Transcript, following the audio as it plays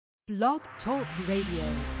Blog Talk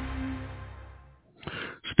Radio.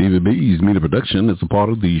 Stevie B's Media Production is a part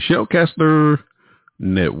of the Shellcaster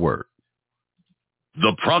Network.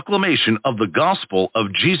 The proclamation of the gospel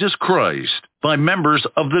of Jesus Christ by members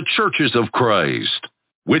of the Churches of Christ.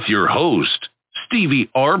 With your host, Stevie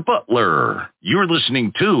R. Butler. You're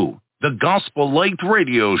listening to the Gospel Light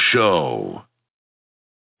Radio Show.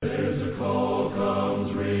 There's a call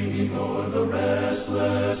comes ringing o'er the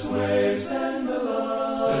restless waves. Send the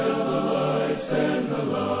light, send the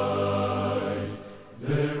light.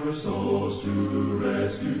 There are souls to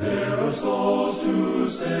rescue, there are souls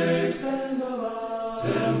to save. Send the light,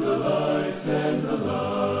 send the light, send the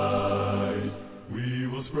light. We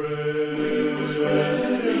will spread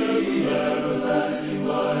the everlasting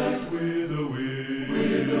light with the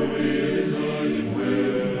wind, leading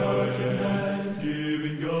with our hand,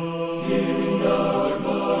 giving God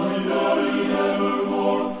glory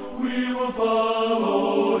evermore. We will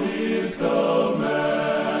follow His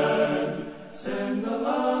command. Send the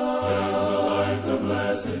light, the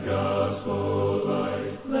blessed gospel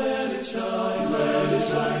light. Let it shine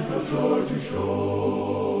from shore to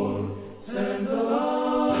shore. Send the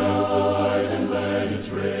light, and let its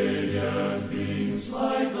radiant beams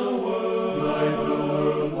light the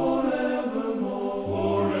world forevermore.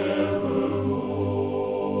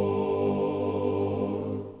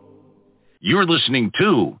 You're listening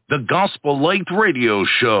to the Gospel Light Radio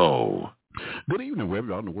Show. Good evening,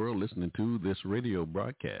 wherever in the world listening to this radio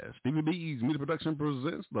broadcast. Stevie B's Media Production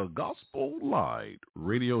presents the Gospel Light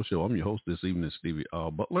Radio Show. I'm your host this evening, Stevie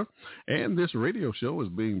R. Butler, and this radio show is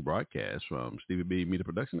being broadcast from Stevie B Media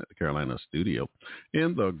Production at the Carolina studio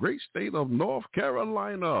in the great state of North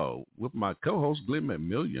Carolina with my co-host Glenn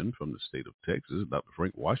McMillian from the state of Texas, Dr.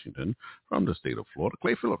 Frank Washington from the state of Florida,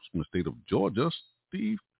 Clay Phillips from the state of Georgia,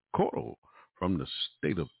 Steve Cordell from the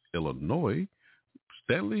state of Illinois,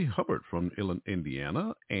 Stanley Hubbard from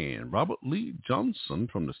Indiana, and Robert Lee Johnson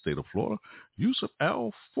from the state of Florida, Yusuf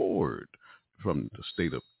Al Ford from the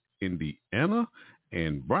state of Indiana,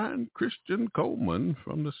 and Brian Christian Coleman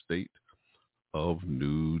from the state of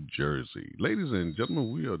New Jersey. Ladies and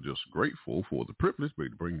gentlemen, we are just grateful for the privilege to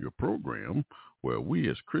bring you a program where we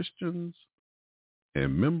as Christians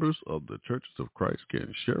and members of the Churches of Christ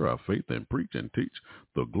can share our faith and preach and teach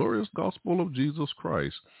the glorious gospel of Jesus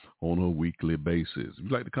Christ on a weekly basis. If you'd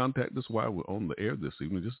like to contact us while we're on the air this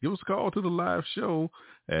evening, just give us a call to the live show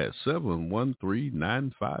at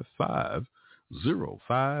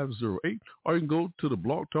 713-955-0508, or you can go to the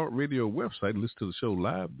Blog Talk Radio website and listen to the show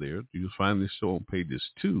live there. You'll find this show on pages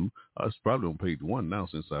 2. It's probably on page 1 now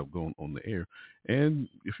since I've gone on the air. And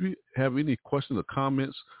if you have any questions or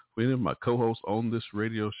comments for any of my co-hosts on this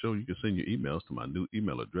radio show, you can send your emails to my new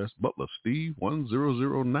email address,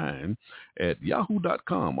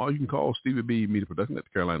 butlersteve1009@yahoo.com. Or you can call Stevie B Media Production at the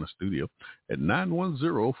Carolina studio at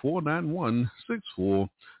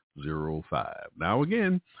 910-491-6405. Now,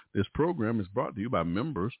 again, this program is brought to you by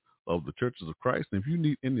members of the Churches of Christ. And if you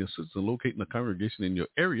need any assistance in locating a congregation in your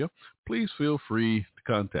area, please feel free to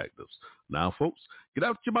contact us. Now, folks, get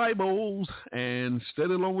out your Bibles and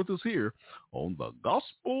study along with us here on the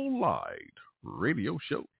Gospel Light Radio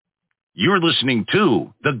Show. You're listening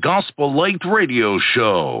to the Gospel Light Radio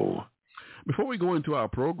Show. Before we go into our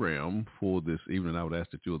program for this evening, I would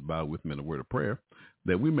ask that you would bow with me in a word of prayer,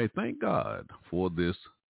 that we may thank God for this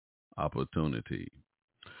opportunity.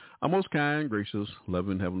 Our most kind, gracious,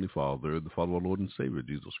 loving Heavenly Father, the Father of our Lord and Savior,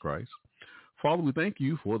 Jesus Christ. Father, we thank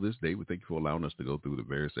you for this day. We thank you for allowing us to go through the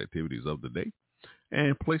various activities of the day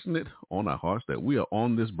and placing it on our hearts that we are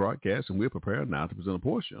on this broadcast and we're prepared now to present a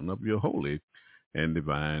portion of your holy and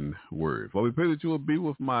divine word. Father, we pray that you will be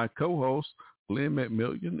with my co-hosts, Glenn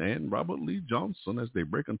McMillian and Robert Lee Johnson, as they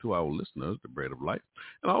break unto our listeners the bread of life.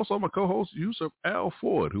 And also my co-host, Yusuf Al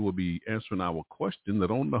Ford, who will be answering our question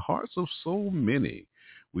that on the hearts of so many.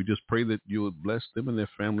 We just pray that you would bless them and their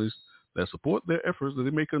families that support their efforts, that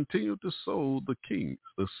they may continue to sow the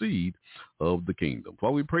seed of the kingdom.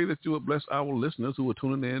 Father, we pray that you would bless our listeners who are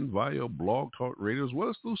tuning in via Blog Talk Radio as well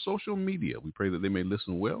as through social media. We pray that they may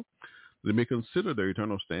listen well, that they may consider their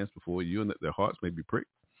eternal stance before you, and that their hearts may be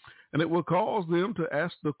pricked. And it will cause them to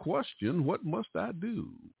ask the question, what must I do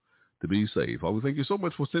to be saved? Father, we thank you so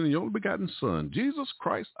much for sending your only begotten Son, Jesus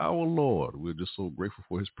Christ our Lord. We're just so grateful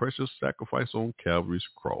for his precious sacrifice on Calvary's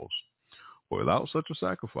cross. For without such a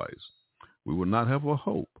sacrifice, we will not have a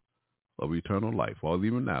hope of eternal life. Father,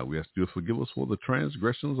 even now, we ask you to forgive us for the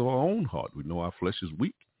transgressions of our own heart. We know our flesh is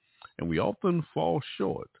weak, and we often fall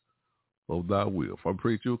short of thy will. Father, I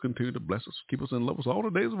pray that you will continue to bless us, keep us, and love us all the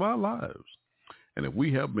days of our lives. And if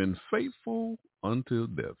we have been faithful until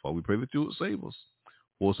death, Father, we pray that you would save us.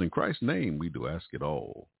 For us in Christ's name, we do ask it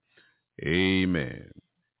all. Amen.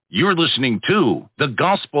 You're listening to the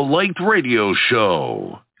Gospel Light Radio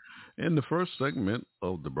Show. In the first segment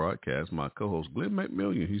of the broadcast, my co-host Glenn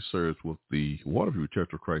McMillian, he serves with the Waterview Church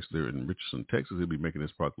of Christ there in Richardson, Texas. He'll be making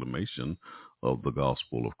his proclamation of the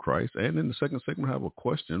gospel of Christ. And in the second segment, I have a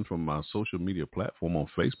question from my social media platform on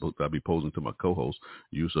Facebook that I'll be posing to my co-host,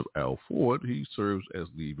 Yusuf Al Ford. He serves as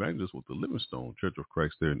the evangelist with the Livingstone Church of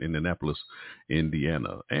Christ there in Indianapolis,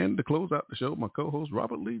 Indiana. And to close out the show, my co-host,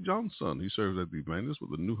 Robert Lee Johnson. He serves as the evangelist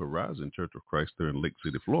with the New Horizon Church of Christ there in Lake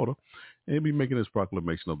City, Florida. And he'll be making his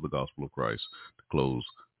proclamation of the gospel of Christ to close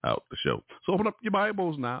out the show. So open up your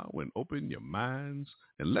Bibles now and open your minds,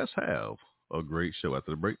 and let's have a great show.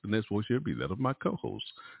 After the break, the next voice here will be that of my co-host,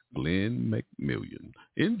 Glenn McMillian.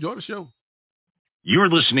 Enjoy the show. You're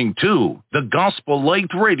listening to the Gospel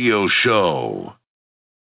Light Radio Show.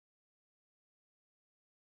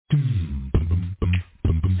 Send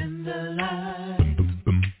the light,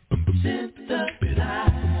 send the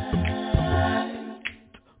light,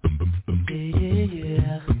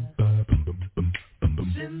 yeah.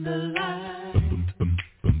 Send the light,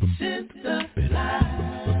 send the light,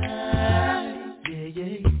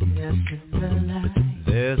 yeah. Send the light.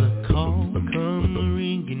 There's a call come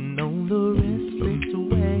ringing on the restless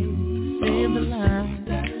way. Send the light,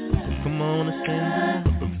 come on and send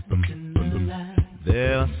the light.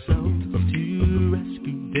 There are souls to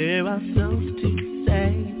rescue, there are souls to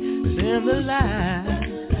save. Send the light,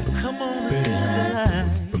 come on and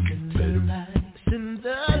send the light. Send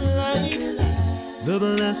the light, the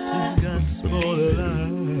blessed gospel light.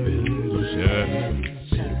 Shine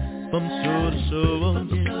from shore to shore.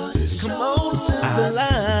 Come on, send the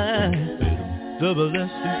light, the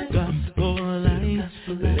blessed gospel light.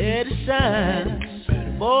 Let it shine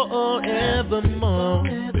forevermore.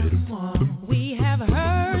 We have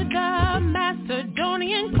heard the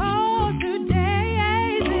Macedonian call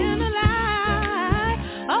today. Send the light,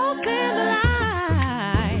 oh send the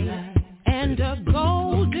light, and a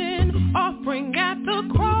golden offering at the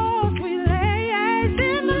cross we lay.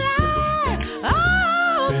 Send the light,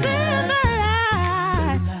 oh send the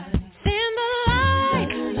light, send the light,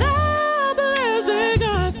 the blessed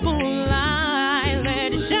gospel light.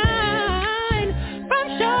 Let it shine from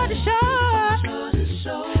shore to shore.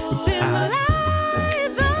 Send the light,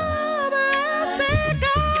 the blessed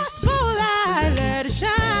gospel light. Let it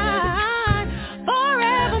shine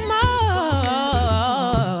forevermore.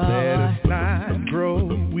 Let us not grow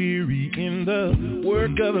weary in the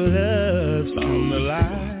work of love. Send the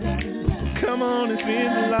light, come on and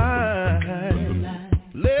send the light.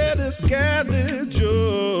 Let us gather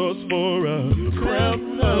just for a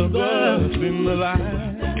crown of love. Send the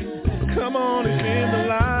light, come on and send the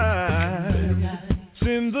light.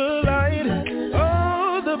 Send the light,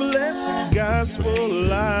 oh the blessed gospel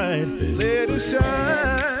light. Let it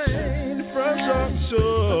shine from shore to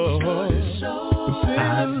shore.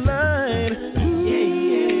 Send the light,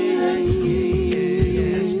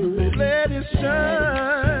 let it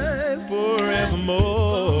shine forevermore.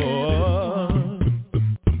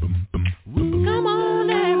 Come on,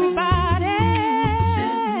 everybody.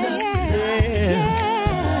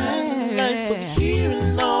 Light for here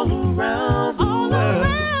and all around the All world.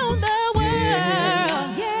 around the world.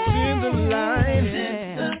 Send the light.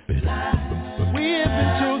 We have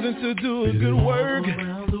been chosen to do a good work. And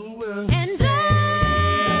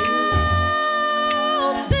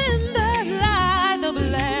oh, send the light, the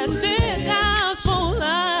blessed gospel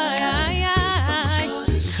light.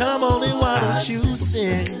 Come on and why don't you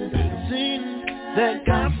sing that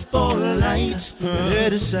gospel light.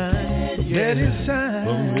 Let it shine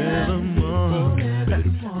forevermore.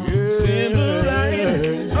 Send the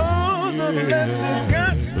light, oh the blessed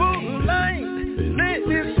gospel light. Let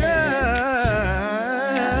it shine,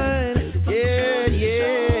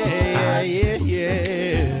 yeah.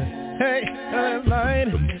 Hey, that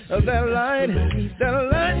light, that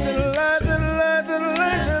light.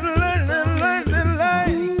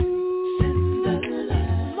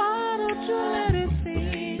 Why don't you let it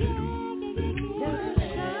sing?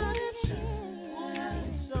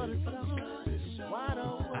 Why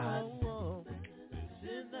don't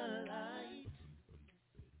send the light?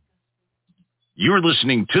 You're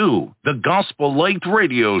listening to the Gospel Light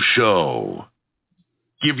Radio Show.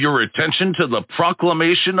 Give your attention to the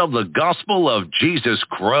proclamation of the gospel of Jesus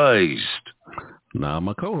Christ. Now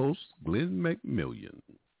my co-host, Glenn McMillian.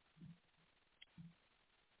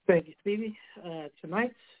 Thank you, Stevie.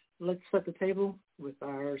 Tonight, let's set the table with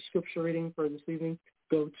our scripture reading for this evening.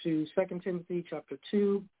 Go to 2 Timothy chapter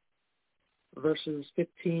 2, verses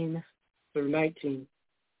 15 through 19.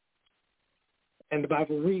 And the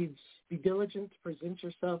Bible reads, Be diligent to present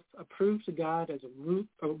yourself approved to God as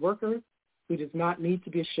a worker who does not need to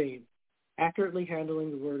be ashamed, accurately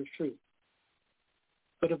handling the word of truth.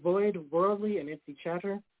 But avoid worldly and empty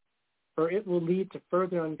chatter, for it will lead to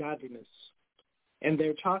further ungodliness, and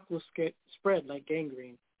their talk will spread like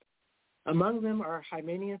gangrene. Among them are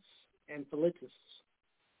Hymenaeus and Philetus,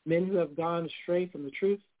 men who have gone astray from the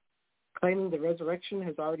truth, claiming the resurrection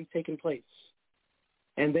has already taken place,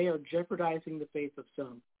 and they are jeopardizing the faith of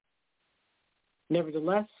some.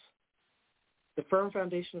 Nevertheless, the firm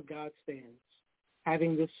foundation of God stands,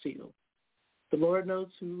 having this seal. The Lord knows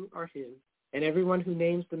who are his, and everyone who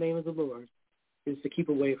names the name of the Lord is to keep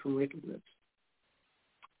away from wickedness.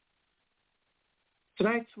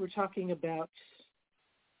 Tonight we're talking about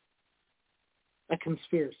a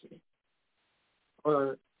conspiracy,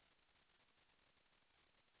 or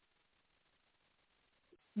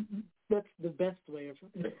that's the best way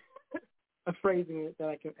of phrasing it that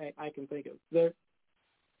I can think of.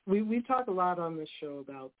 We talk a lot on this show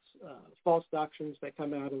about false doctrines that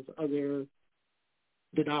come out of other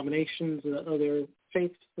denominations, other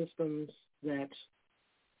faith systems that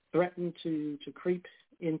threaten to creep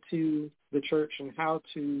into the church, and how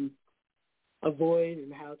to avoid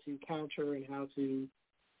and how to counter and how to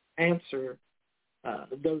answer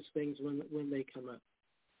those things when they come up.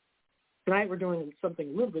 Tonight we're doing something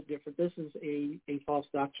a little bit different. This is a false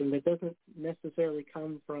doctrine that doesn't necessarily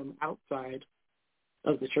come from outside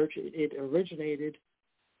of the church. It originated,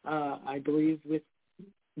 I believe, with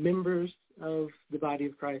members of the body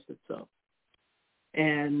of Christ itself,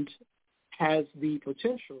 and has the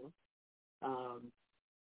potential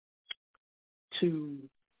to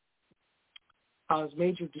cause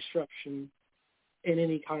major disruption in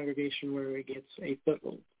any congregation where it gets a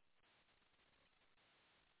foothold.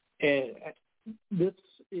 And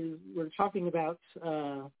we're talking about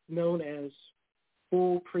known as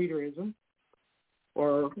full preterism,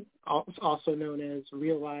 or also known as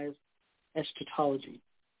realized eschatology.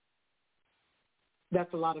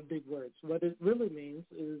 That's a lot of big words. What it really means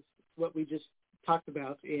is what we just talked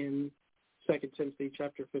about in 2 Timothy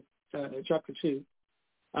chapter 2,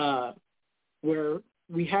 where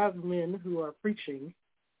we have men who are preaching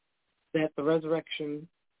that the resurrection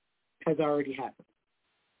has already happened,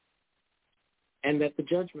 and that the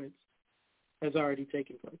judgment has already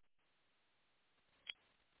taken place.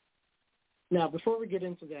 Now, before we get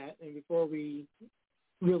into that, and before we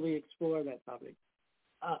really explore that topic,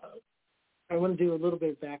 I want to do a little bit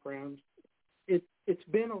of background. This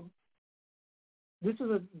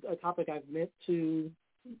is a topic I've meant to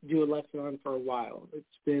do a lesson on for a while.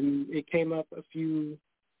 It came up a few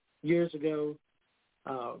years ago,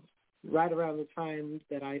 right around the time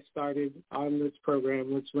that I started on this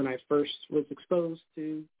program, was when I first was exposed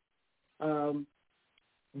to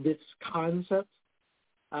this concept.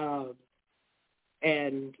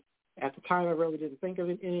 And at the time, I really didn't think of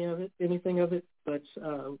anything of it. But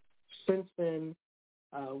since then,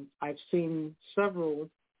 I've seen several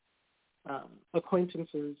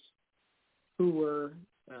acquaintances who were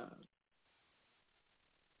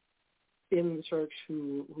in the church,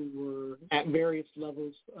 who were at various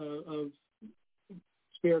levels of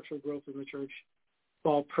spiritual growth in the church,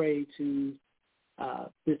 fall prey to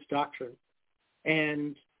this doctrine.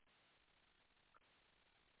 And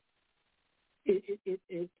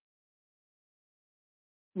it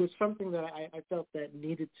was something that I felt that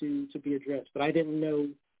needed to be addressed, but I didn't know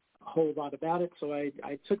a whole lot about it, so I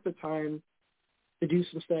took the time to do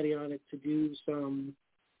some study on it, to do some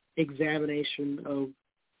examination of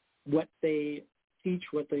what they teach,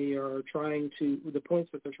 what they are the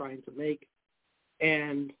points that they're trying to make,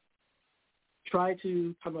 and try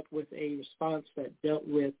to come up with a response that dealt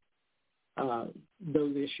with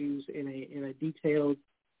those issues in a detailed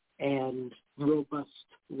and robust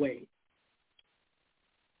way.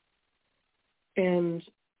 And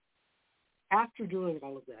after doing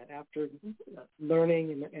all of that, after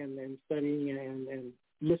learning and studying and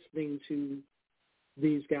listening to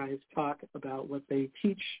these guys talk about what they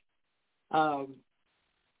teach,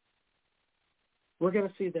 we're going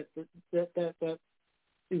to see that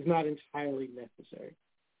is not entirely necessary.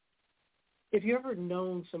 If you ever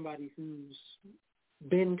known somebody who's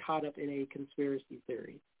been caught up in a conspiracy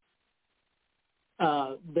theory,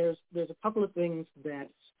 there's a couple of things that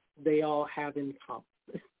they all have in common.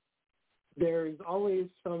 There's always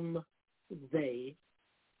some they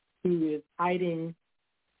who is hiding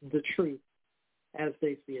the truth as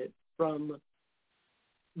they see it from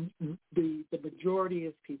the majority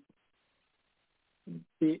of people.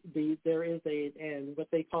 There is and what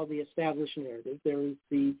they call the established narrative. There is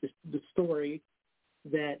the story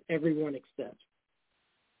that everyone accepts.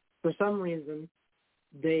 For some reason,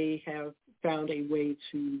 they have found a way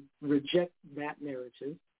to reject that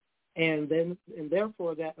narrative, and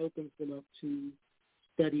therefore that opens them up to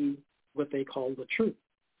study what they call the truth.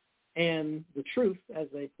 And the truth, as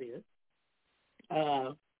they see it,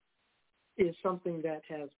 is something that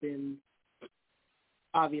has been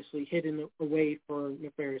obviously hidden away for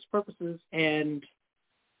nefarious purposes, and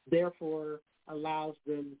therefore allows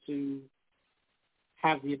them to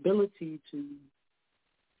have the ability to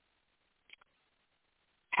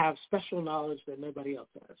have special knowledge that nobody else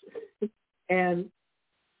has. And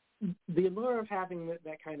the allure of having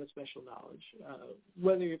that kind of special knowledge,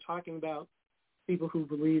 whether you're talking about people who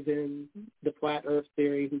believe in the flat earth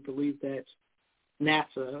theory, who believe that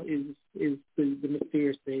NASA is the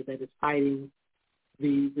mysterious thing that is hiding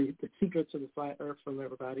the secrets of the flat earth from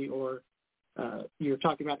everybody, or you're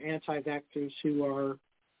talking about anti-vaxxers who are,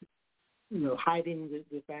 hiding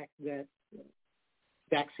the fact that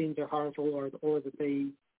vaccines are harmful, or that they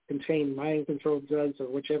contain mind-controlled drugs, or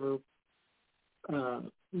whichever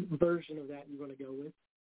version of that you want to go with.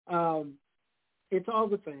 It's all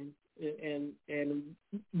the same, and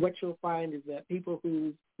what you'll find is that people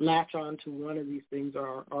who latch on to one of these things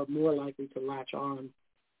are more likely to latch on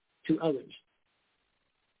to others.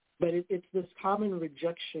 But it's this common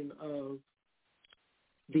rejection of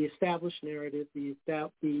the established narrative, the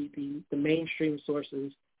mainstream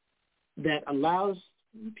sources, that allows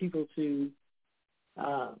people to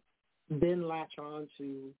then latch on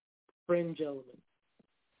to fringe elements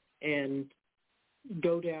and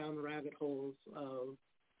go down rabbit holes of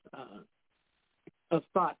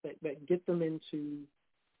thought that get them into.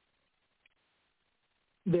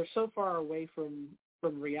 They're so far away from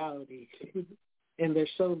reality, and they're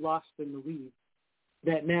so lost in the weeds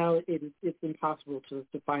that now it's impossible to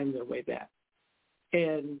find their way back.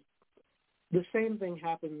 And the same thing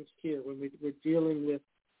happens here when we're dealing with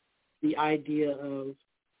the idea of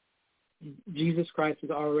Jesus Christ has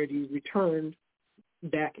already returned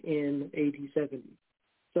back in AD 70.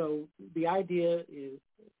 So the idea is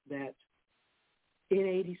that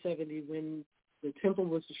in AD 70, when the temple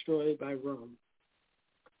was destroyed by Rome,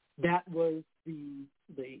 that was the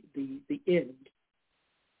end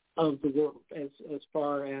of the world as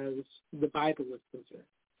far as the Bible is concerned.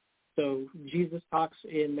 So Jesus talks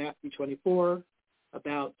in Matthew 24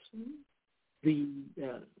 about the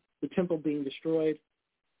temple being destroyed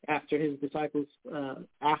after his disciples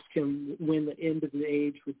asked him when the end of the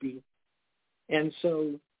age would be. And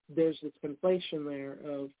so there's this conflation there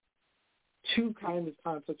of two kinds of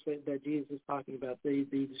concepts that Jesus is talking about, the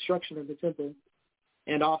destruction of the temple,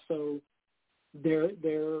 and also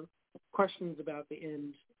their questions about the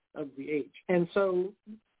end of the age. And so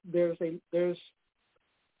there's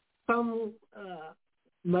some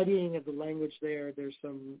muddying of the language there. There's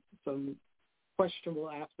some questionable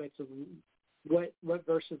aspects of what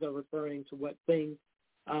verses are referring to what things.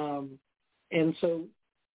 And so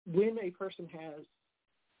when a person has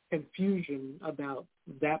confusion about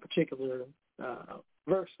that particular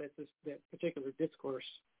verse, that particular discourse,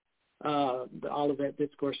 the Olivet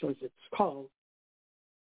Discourse as it's called,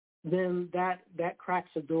 then that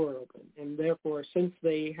cracks a door open. And therefore, since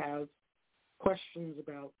they have questions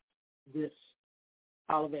about this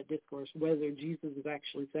Olivet Discourse, whether Jesus is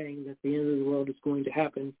actually saying that the end of the world is going to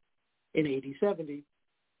happen in AD 70,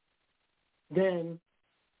 then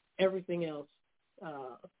everything else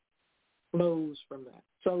flows from that.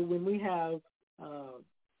 So when we have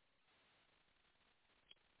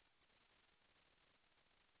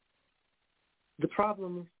the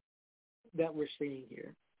problem that we're seeing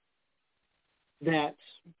here, that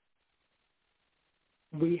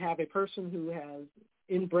we have a person who has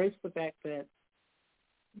embraced the fact that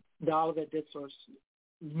the Olivet Discourse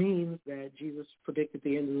means that Jesus predicted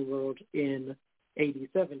the end of the world in AD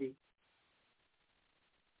 70.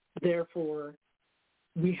 Therefore,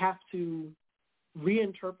 we have to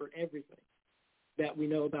reinterpret everything that we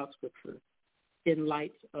know about Scripture in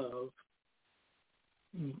light of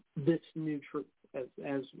this new truth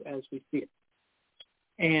as we see it.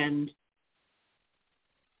 And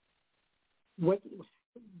what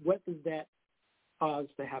does that cause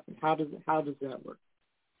to happen? How does that work?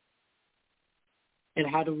 And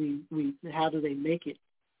how do they make it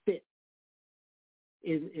fit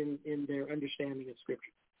in their understanding of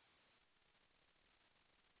Scripture?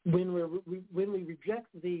 When we reject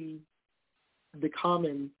the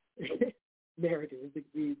common narrative,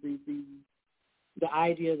 the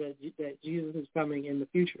idea that Jesus is coming in the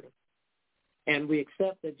future, and we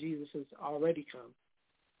accept that Jesus has already come,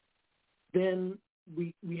 then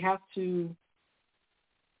we have to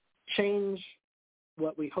change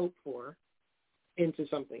what we hope for into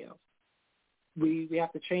something else. We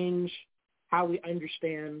have to change how we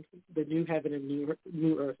understand the new heaven and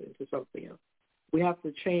new earth into something else. We have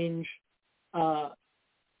to change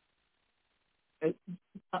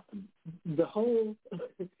the whole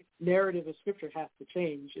narrative of Scripture has to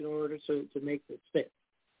change in order to make this fit.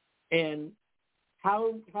 And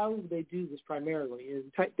how they do this primarily is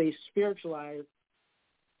they spiritualize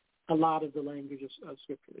a lot of the language of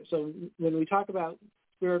Scripture. So when we talk about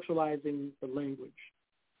spiritualizing the language,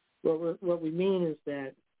 what we mean is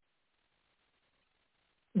that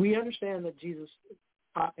we understand that Jesus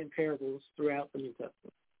taught in parables throughout the New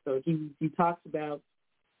Testament. So he talks about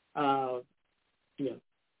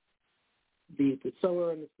the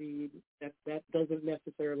sower and the seed. That doesn't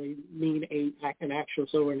necessarily mean an actual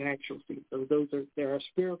sower and an actual seed. So there are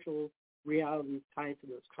spiritual realities tied to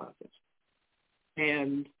those concepts,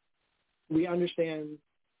 and we understand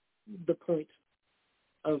the point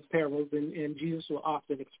of parables, and Jesus will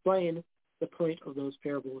often explain the point of those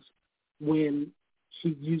parables when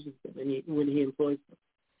he uses them and when he employs them.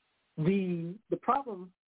 The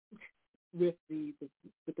problem with the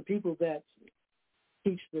people that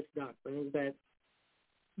teach this doctrine is that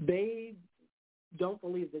they don't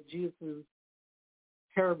believe that Jesus'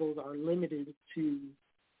 parables are limited to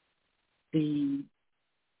the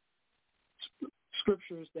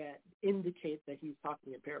scriptures that indicate that he's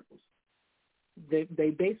talking in parables. They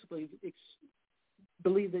basically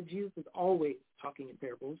believe that Jesus is always talking in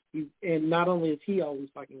parables, and not only is he always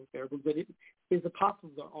talking in parables, but his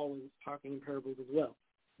apostles are always talking in parables as well.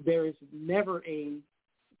 There is never a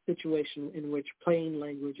situation in which plain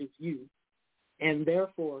language is used, and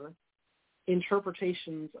therefore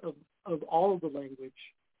interpretations of all of the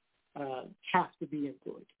language have to be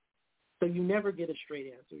employed. So you never get a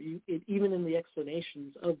straight answer. Even in the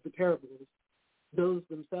explanations of the parables, those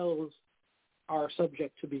themselves are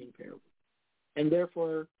subject to being parables. And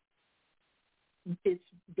therefore, it's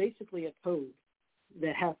basically a code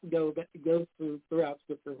that has to go throughout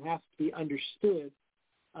Scripture and has to be understood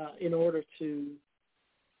in order to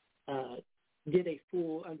get a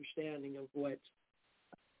full understanding of what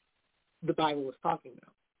the Bible is talking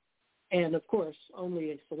about. And of course,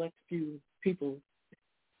 only a select few people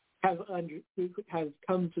have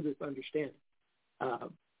come to this understanding.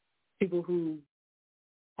 People who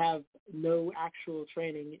have no actual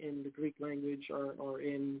training in the Greek language or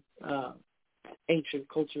in ancient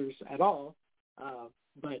cultures at all,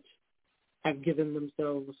 but have given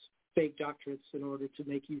themselves fake doctorates in order to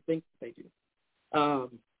make you think that they do.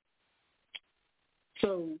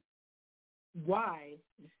 So why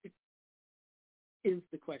is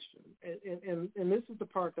the question? And this is the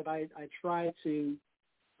part that I try to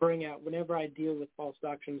bring out whenever I deal with false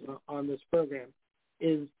doctrines on this program,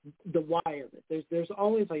 is the why of it. There's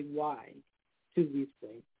always a why to these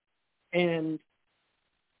things. And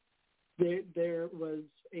there was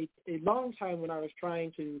a long time when I was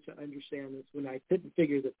trying to understand this, when I couldn't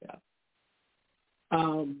figure this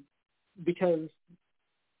out. Because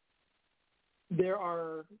there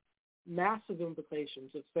are massive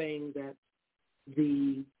implications of saying that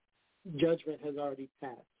the judgment has already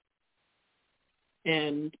passed.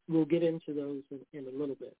 And we'll get into those in a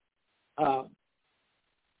little bit.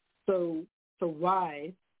 So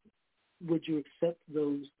why would you accept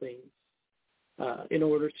those things in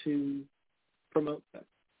order to promote them?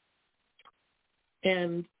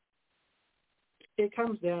 And it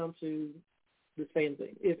comes down to the same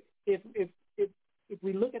thing. If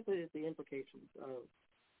we look at the implications of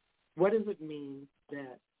what does it mean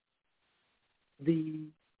that the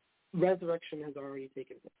resurrection has already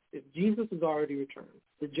taken place, if Jesus has already returned,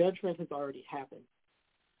 the judgment has already happened,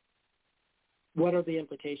 what are the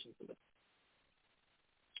implications of it?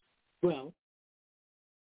 Well,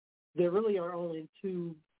 there really are only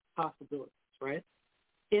two possibilities, right?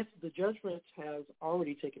 If the judgment has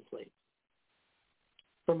already taken place,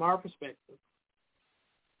 from our perspective,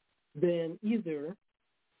 then either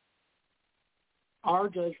our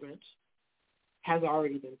judgment has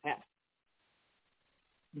already been passed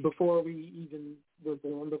before we even were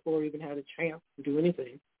born, before we even had a chance to do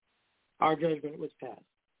anything, our judgment was passed.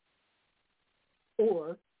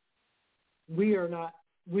 Or we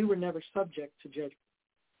were never subject to judgment.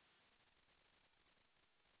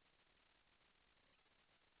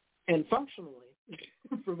 And functionally,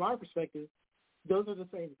 from our perspective, those are the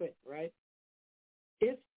same thing, right?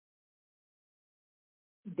 If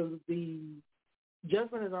the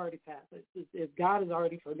judgment has already passed, if God has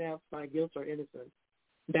already pronounced my guilt or innocence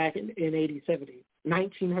back in AD 70,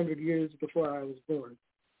 1900 years before I was born,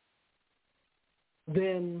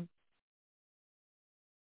 then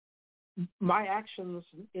my actions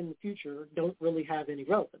in the future don't really have any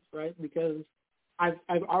relevance, right? Because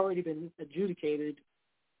I've already been adjudicated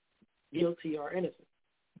guilty or innocent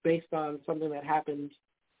based on something that happened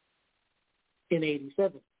in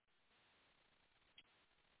 87.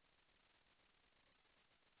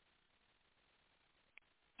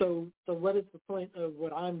 So what is the point of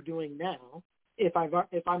what I'm doing now if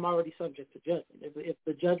I'm already subject to judgment? If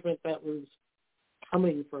the judgment that was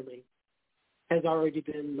coming for me has already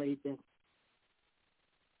been laid down,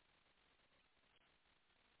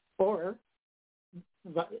 or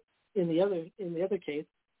in the other case,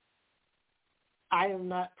 I am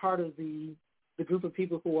not part of the group of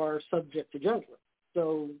people who are subject to judgment.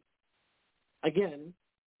 So again,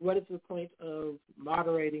 what is the point of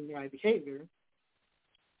moderating my behavior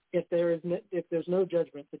if there's no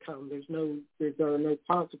judgment to come? There are no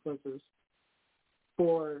consequences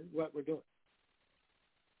for what we're doing.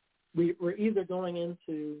 We're either going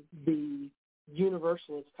into the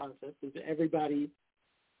universalist concept that everybody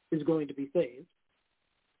is going to be saved,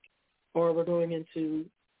 or we're going into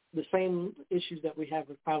the same issues that we have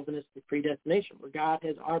with Calvinistic predestination, where God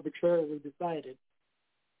has arbitrarily decided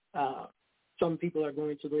some people are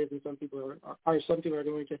going to live and some people are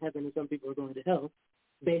going to heaven and some people are going to hell,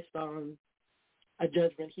 based on a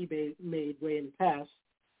judgment he made way in the past,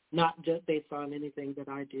 not just based on anything that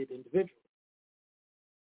I did individually.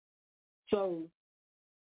 So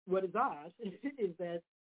what is odd is that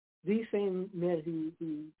these same men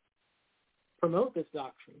who promote this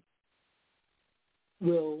doctrine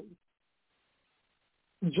will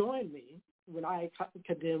join me when I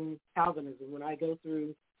condemn Calvinism, when I go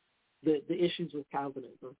through the issues with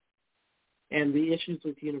Calvinism and the issues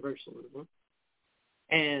with universalism,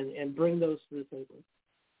 and bring those to the table.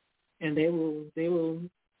 And they will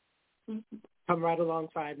come right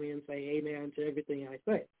alongside me and say amen to everything I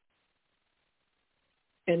say,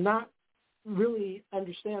 and not really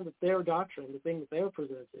understand that their doctrine, the thing that they're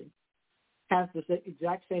presenting, has the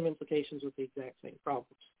exact same implications with the exact same problems.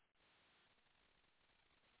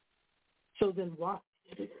 So then why?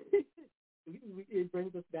 It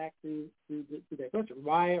brings us back to that question.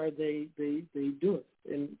 Why are they doing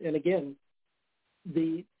it? And again,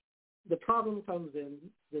 the problem comes in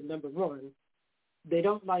the number one, they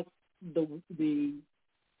don't like the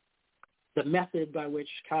method by which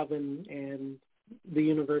Calvin and the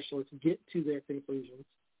Universalists get to their conclusions,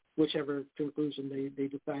 whichever conclusion they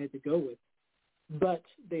decide to go with. But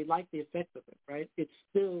they like the effect of it, right? It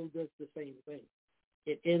still does the same thing.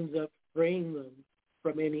 It ends up freeing them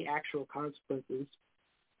from any actual consequences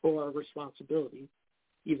or responsibility.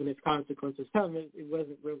 Even if consequences come, it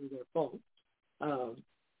wasn't really their fault.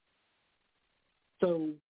 So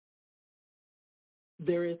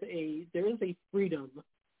there is a freedom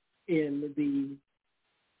in the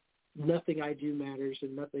nothing I do matters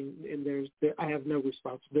and I have no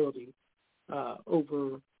responsibility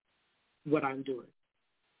over what I'm doing,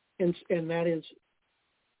 and that is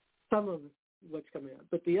some of what's coming up.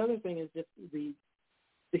 But the other thing is just the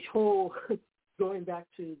whole going back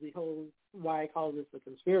to the whole why I call this a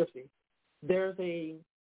conspiracy. There's a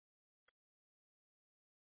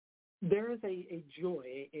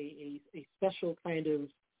joy, a special kind of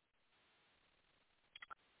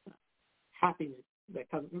happiness that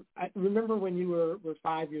comes. I remember when you were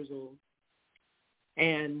 5 years old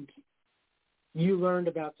and you learned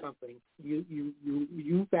about something.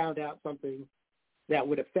 You found out something that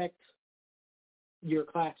would affect your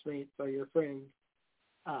classmates or your friends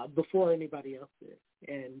before anybody else did,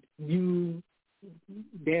 and you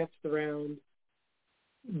danced around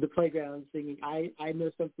the playground singing, I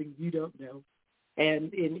know something you don't know,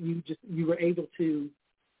 and you were able to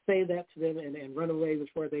say that to them and run away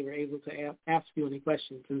before they were able to ask you any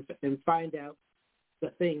questions and find out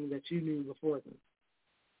the thing that you knew before them.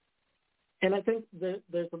 And I think that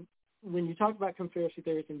when you talk about conspiracy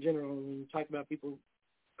theories in general, and when you talk about people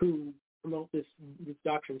who promote this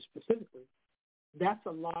doctrine specifically, that's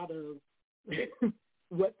a lot of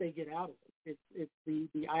what they get out of it. It's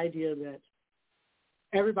the idea that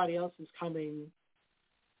everybody else is coming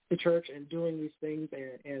to church and doing these things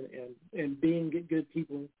and being good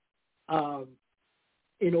people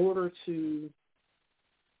in order to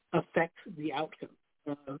affect the outcome,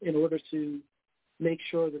 in order to make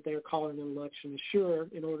sure that they're calling an election,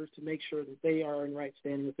 in order to make sure that they are in right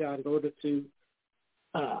standing with God, in order to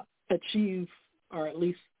achieve or at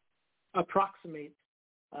least approximate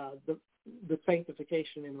the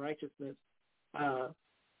sanctification and righteousness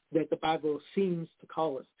that the Bible seems to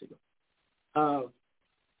call us to.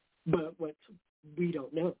 But what we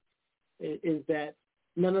don't know is that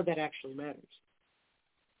none of that actually matters.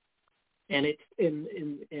 And it's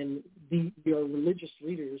in your religious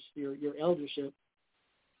leaders, your eldership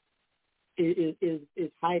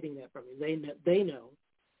is hiding that from you. They know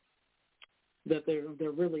that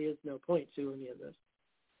there really is no point to any of this.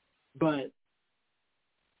 But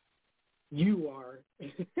you are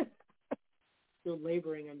still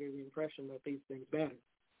laboring under the impression that these things matter.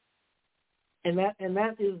 And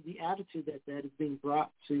that is the attitude that is being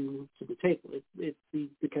brought to the table. It's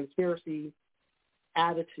the conspiracy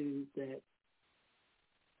attitude that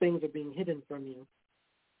things are being hidden from you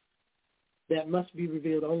that must be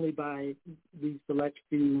revealed only by these select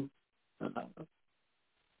few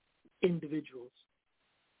individuals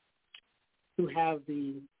who have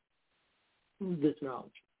this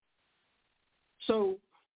knowledge. So,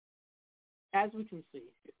 as we can see,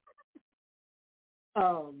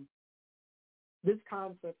 this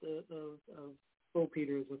concept of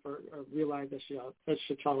saltpeterism or realized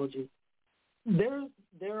eschatology, there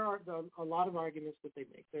are a lot of arguments that they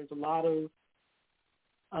make. There's a lot of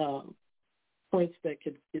points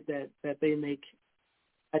that they make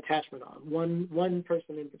attachment on. One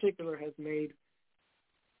person in particular has made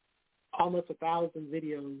almost 1,000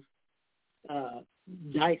 videos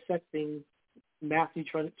dissecting Matthew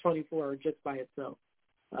 24 just by itself,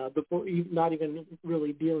 before not even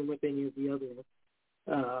really dealing with any of the other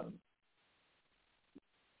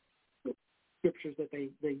scriptures that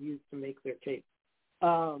they use to make their case.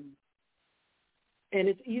 And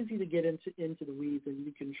it's easy to get into the weeds, and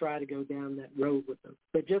you can try to go down that road with them.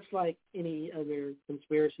 But just like any other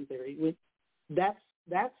conspiracy theory,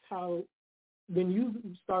 that's how, when you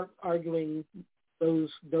start arguing those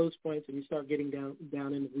points and you start getting down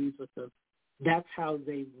in the weeds with them, that's how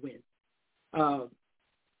they win.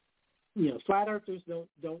 Flat earthers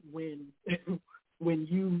don't win when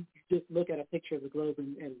you just look at a picture of the globe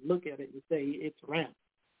and look at it and say it's round.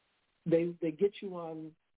 They get you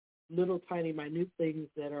on little tiny minute things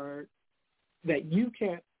that you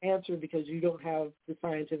can't answer because you don't have the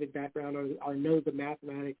scientific background or know the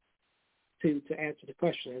mathematics to answer the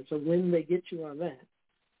question. And so when they get you on that,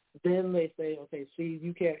 then they say, okay, see,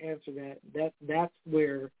 you can't answer that. That's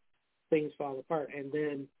where things fall apart. And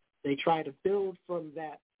then they try to build from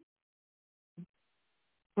that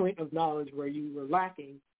point of knowledge where you were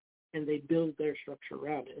lacking, and they build their structure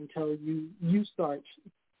around it until you start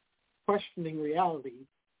questioning reality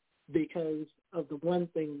because of the one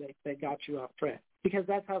thing that got you off track. Because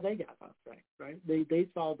that's how they got off track, right? They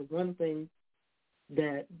saw the one thing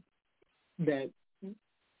that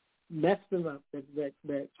messed them up,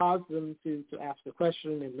 that caused them to ask a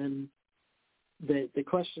question, and then the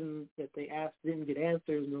question that they asked didn't get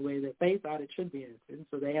answered in the way that they thought it should be answered.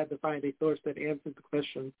 So they had to find a source that answered the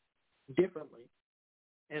question differently.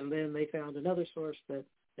 And then they found another source that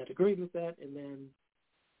agreed with that, and then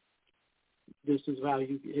this is how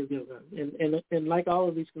you go. And like all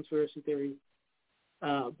of these conspiracy theories,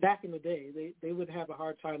 back in the day, they would have a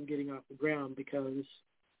hard time getting off the ground because,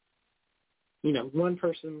 one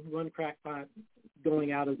person, one crackpot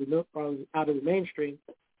going out of the mainstream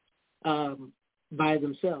by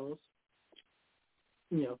themselves,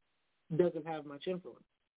 doesn't have much influence.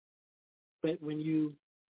 But when you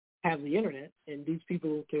have the internet and these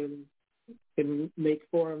people can make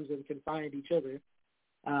forums and can find each other,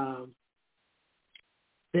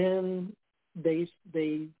 then they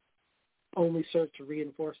only serve to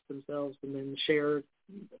reinforce themselves and then share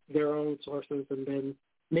their own sources and then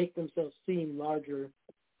make themselves seem larger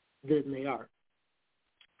than they are.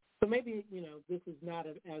 So maybe, this is not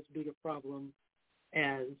as big a problem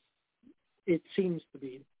as it seems to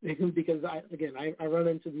be, because I run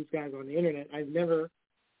into these guys on the internet. I've never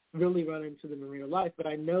really run into them in real life, but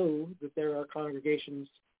I know that there are congregations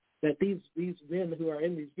that these men who are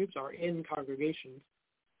in these groups are in congregations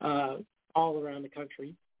all around the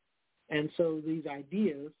country. And so these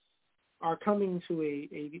ideas are coming to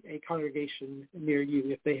a congregation near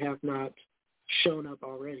you if they have not shown up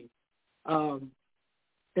already.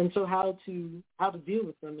 And so how to deal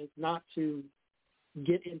with them is not to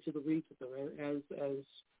get into the weeds with them, as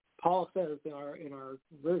Paul says in our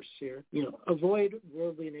verse here. Avoid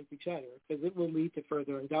worldly and empty chatter, because it will lead to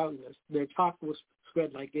further ungodliness. Their talk will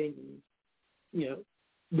spread like gangrene.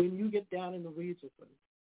 When you get down in the weeds with them,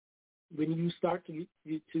 when you start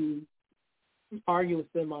to argue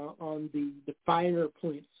with them on the finer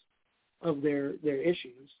points of their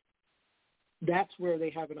issues, that's where they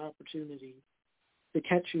have an opportunity to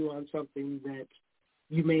catch you on something that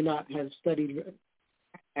you may not have studied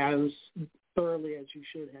as thoroughly as you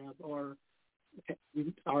should have, or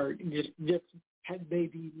just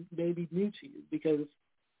maybe new to you, because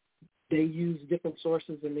they use different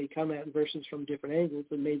sources and they come at verses from different angles,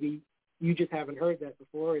 and maybe you just haven't heard that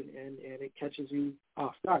before, and it catches you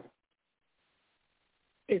off guard.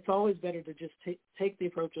 It's always better to just take the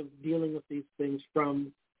approach of dealing with these things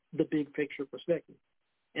from the big picture perspective.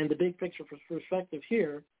 And the big picture perspective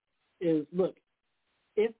here is, look,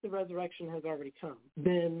 if the resurrection has already come,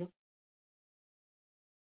 then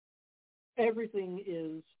everything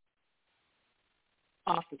is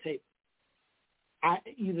off the table.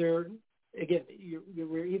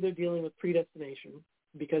 We're either dealing with predestination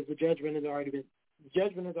because the judgment has already been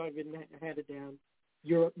handed down.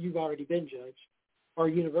 You've already been judged, or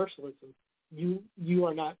universalism. You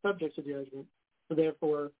are not subject to judgment, so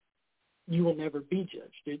therefore you will never be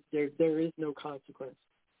judged. There is no consequence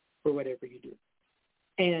for whatever you do.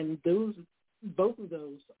 And both of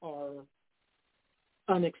those are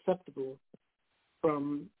unacceptable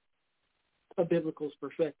from a biblical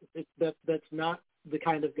perspective. That's not the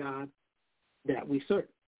kind of God that we serve.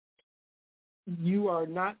 You are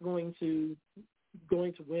not going to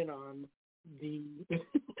win on the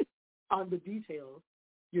on the details.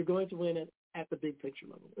 You're going to win it at the big picture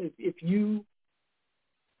level.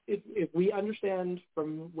 If we understand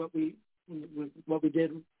from what we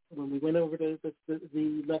did when we went over the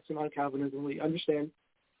lesson on Calvinism, we understand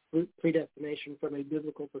predestination from a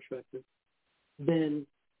biblical perspective, then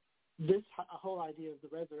this whole idea of the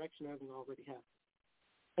resurrection having already happened.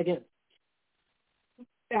 Again,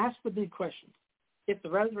 ask the big question. If the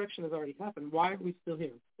resurrection has already happened, why are we still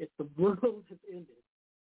here? If the world has ended,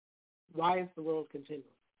 why is the world continuing?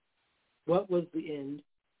 What was the end?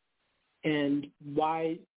 And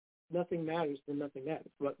why nothing matters, then nothing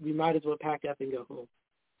matters. But we might as well pack up and go home.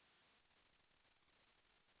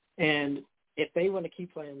 And if they want to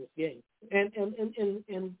keep playing this game, and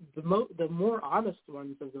the more honest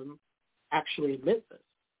ones of them actually admit this,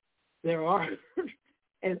 there are,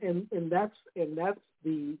 and that's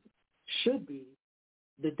the should be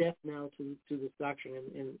the death knell to this doctrine.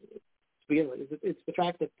 And to begin with, it's the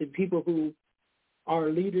fact that the people who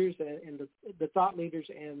are leaders and the thought leaders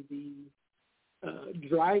and the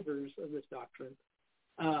drivers of this doctrine,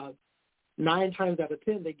 9 times out of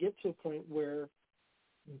 10, they get to a point where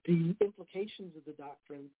the implications of the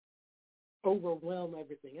doctrine overwhelm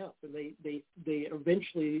everything else, and they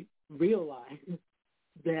eventually realize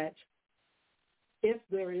that if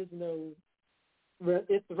the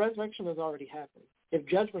resurrection has already happened, if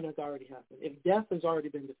judgment has already happened, if death has already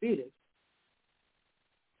been defeated,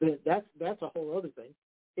 then that's a whole other thing.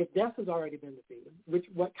 If death has already been defeated,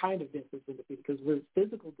 what kind of death has been defeated? Because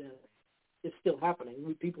physical death is still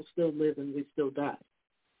happening. People still live and we still die.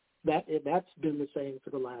 That's been the same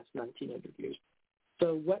for the last 1900 years.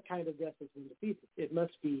 So what kind of death has been defeated? It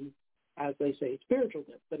must be, as they say, spiritual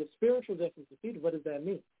death. But if spiritual death is defeated, what does that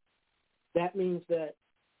mean? That means that,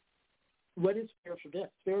 what is spiritual death?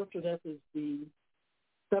 Spiritual death is the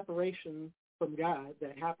separation from God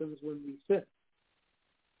that happens when we sin.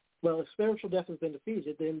 Well, if spiritual death has been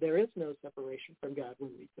defeated, then there is no separation from God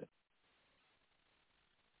when we sin.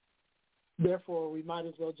 Therefore, we might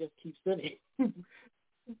as well just keep sinning.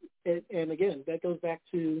 And again, that goes back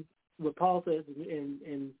to what Paul says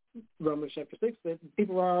in Romans chapter 6, that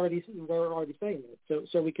people were already saying that.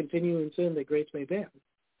 So we continue in sin that grace may abound.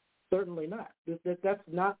 Certainly not. That's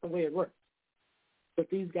not the way it works. But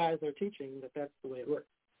these guys are teaching that that's the way it works.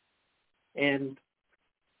 And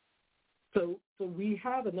so we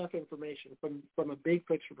have enough information from a big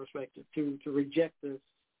picture perspective to reject this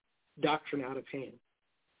doctrine out of hand.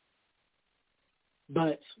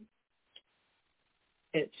 But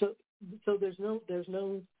so there's no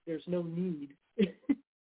need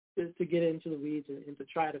to get into the weeds and to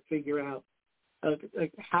try to figure out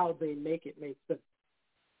how they make it make sense,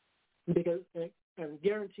 because I'm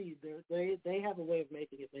guaranteed they have a way of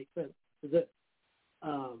making it make sense. Is it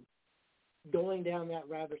going down that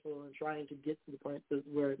rabbit hole and trying to get to the point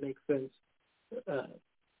where it makes sense?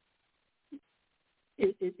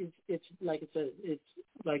 It's like it says. It's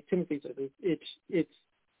like Timothy said. It's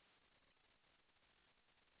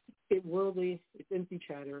worldly. It's empty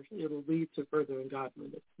chatter. It'll lead to further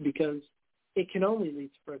ungodliness, because it can only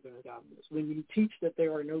lead to further ungodliness. When you teach that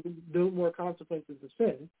there are no more consequences of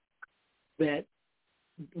sin, that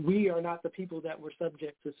we are not the people that were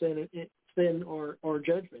subject to sin or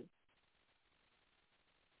judgment,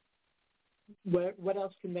 what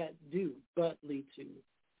else can that do but lead to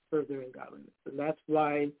further ungodliness? And that's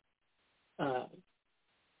why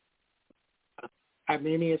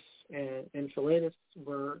Arminius and Philetus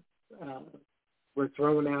were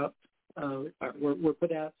thrown out, were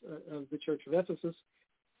put out of the Church of Ephesus,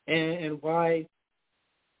 and why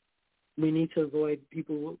we need to avoid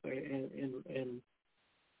people and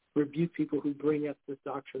rebuke people who bring up this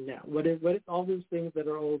doctrine now. What if all those things that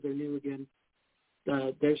are old are new again?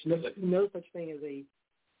 There's no such thing as a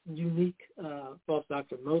unique false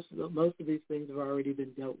doctrine. Most of these things have already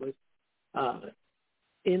been dealt with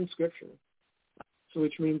in Scripture.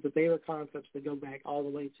 which means that they are concepts that go back all the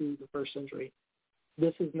way to the first century.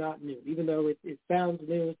 This is not new, even though it sounds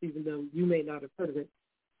new, even though you may not have heard of it.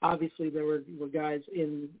 Obviously, there were guys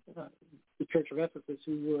in the Church of Ephesus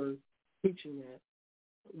who were teaching that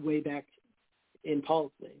way back in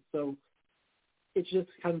Paul's day. So it's just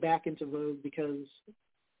come back into vogue because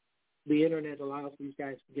the internet allows these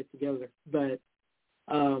guys to get together. But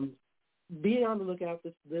be on the lookout.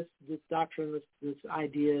 This doctrine, this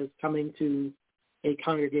idea is coming to a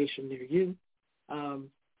congregation near you.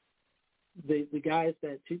 The guys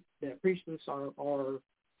that preach this are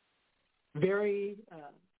very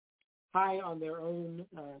high on their own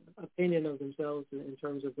opinion of themselves in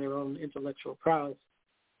terms of their own intellectual prowess.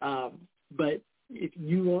 But if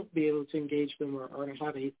you won't be able to engage them or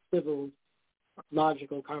have a civil,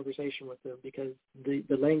 logical conversation with them because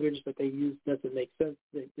the language that they use doesn't make sense.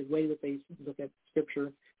 The way that they look at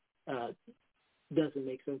Scripture doesn't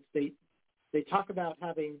make sense. They talk about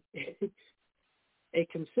having a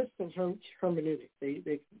consistent hermeneutic.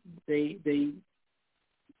 They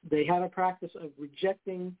have a practice of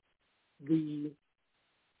rejecting the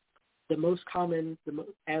most common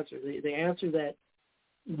answer. The answer that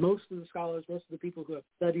most of the scholars, most of the people who have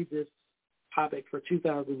studied this topic for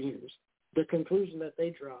 2,000 years, the conclusion that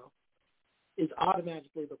they draw is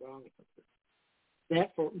automatically the wrong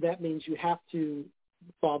answer. That means you have to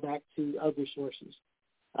fall back to other sources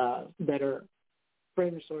that are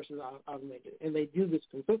fringe sources of negative, and they do this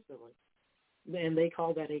consistently, and they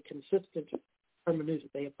call that a consistent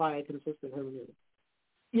hermeneutic. They apply a consistent hermeneutic.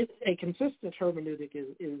 A consistent hermeneutic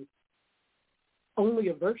is only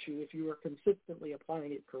a virtue if you are consistently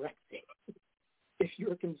applying it correctly. If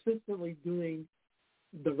you're consistently doing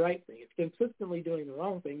the right thing, if you're consistently doing the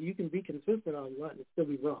wrong thing, you can be consistent all you want and still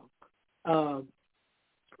be wrong.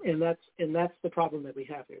 And that's the problem that we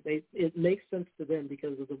have here. It makes sense to them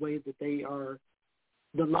because of the way that they are,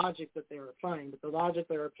 the logic that they're applying. But the logic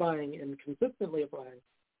they're applying and consistently applying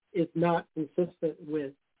is not consistent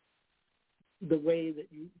with the way that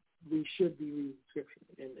we should be reading Scripture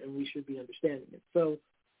and we should be understanding it. So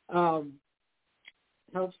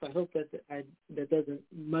helps. I hope that doesn't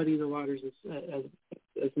muddy the waters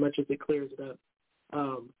as much as it clears it up.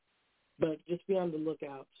 But just be on the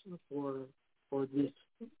lookout for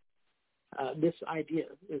this idea.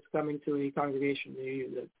 It's coming to a congregation near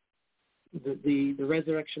you that the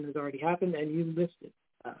resurrection has already happened and you missed it,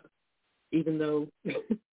 even though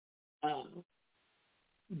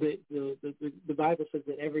the Bible says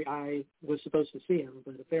that every eye was supposed to see him,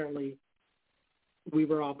 but apparently we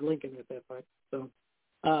were all blinking at that point. So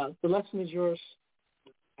the lesson is yours.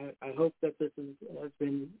 I hope that this has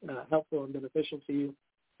been helpful and beneficial to you.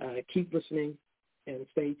 Keep listening and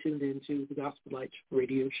stay tuned into the Gospel Light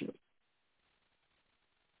Radio Show.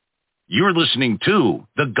 You're listening to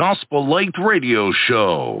the Gospel Light Radio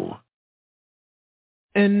Show.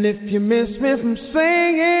 And if you miss me from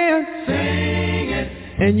singing,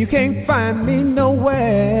 and you can't find me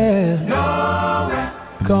nowhere,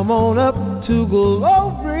 come on up to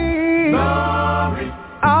glory.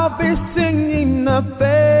 I'll be singing up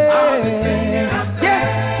there.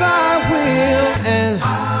 Yes, I will, and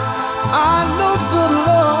I know the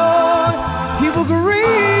Lord, He will greet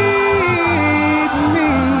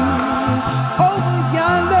me over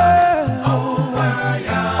yonder,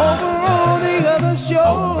 over on the other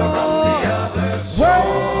shore, way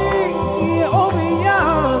over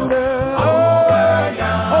yonder,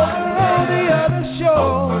 over on the other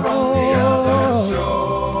shore.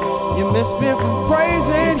 You miss me from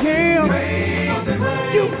praising Him.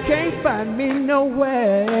 You can't find me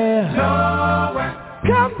nowhere.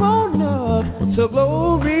 Come on up to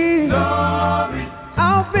glory.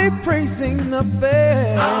 I'll be praising the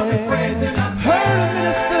fair. Heard a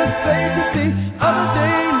minister say to the other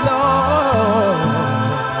day, Lord,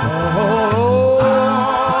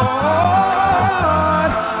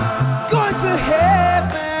 going to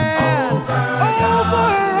heaven, over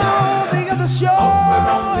on the other shore,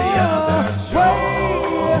 way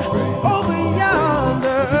over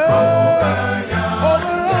yonder,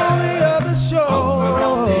 over on the other shore.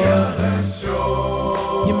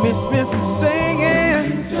 You miss me from singing.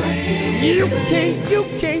 You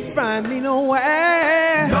can't find me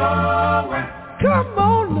nowhere. Come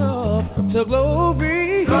on up to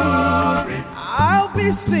glory. I'll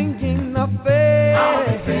be singing up there.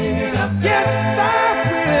 Yes, I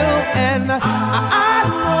will, and I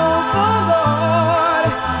know the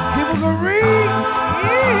Lord, He will greet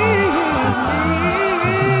me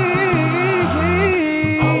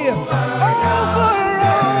over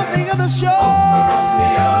on the other shore,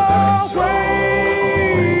 way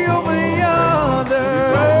over yonder,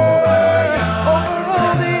 over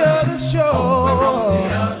on the other shore.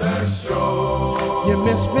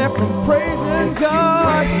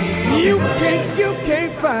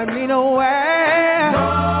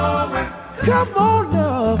 come on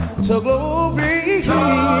up to glory.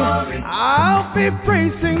 I'll be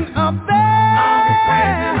praising up there.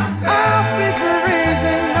 I'll be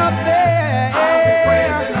praising up there.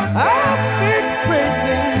 I'll be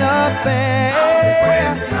praising up there.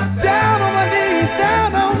 Down on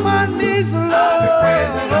my knees, Lord.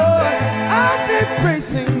 I'll be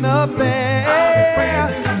praising up there.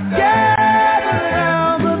 Gather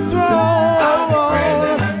around the throne.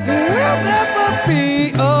 We'll never be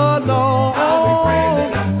alone.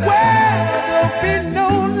 Where there'll be no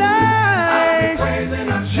night,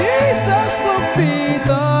 Jesus will be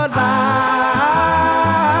the light.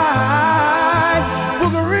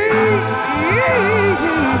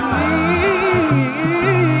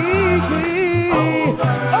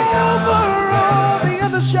 Over all the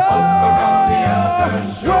other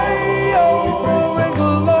shores, way over in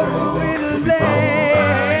glory land.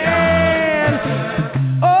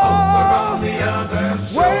 Oh,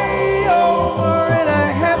 way over in a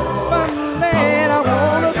heaven land, I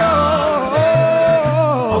wanna go.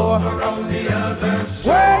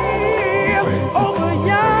 Way over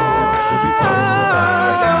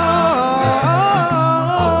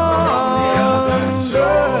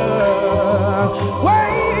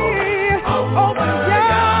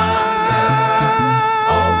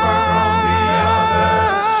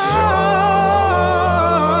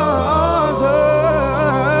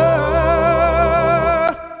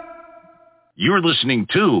You're listening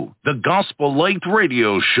to the Gospel Light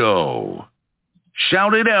Radio Show.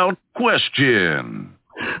 Shout it out question.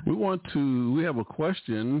 We have a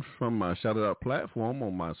question from my Shout It Out platform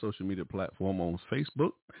on my social media platform on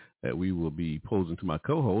Facebook that we will be posing to my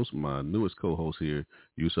co-host, my newest co-host here,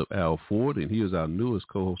 Yusuf Al Ford, and he is our newest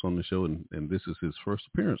co-host on the show, and this is his first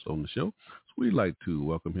appearance on the show. So we'd like to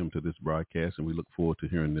welcome him to this broadcast, and we look forward to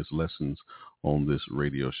hearing his lessons on this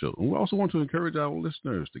radio show. And we also want to encourage our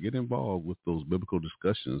listeners to get involved with those biblical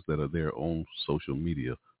discussions that are there on social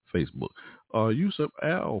media, Facebook. Yusuf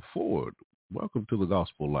Al Ford, welcome to the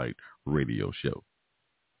Gospel Light Radio Show.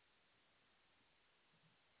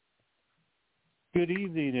 Good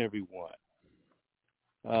evening, everyone.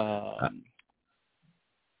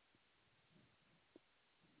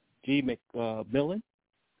 G. McMillan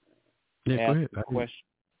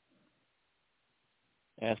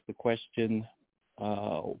asked the question,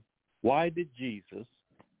 why did Jesus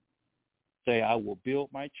say, I will build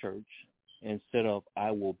my church instead of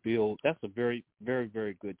I will build? That's a very, very,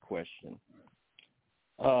 very good question.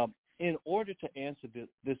 In order to answer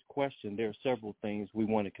this question, there are several things we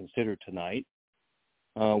want to consider tonight.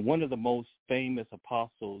 One of the most famous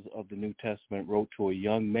apostles of the New Testament wrote to a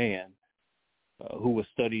young man who was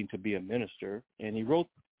studying to be a minister, and he wrote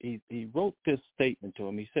this statement to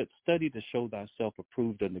him. He said, study to show thyself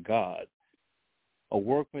approved unto God, a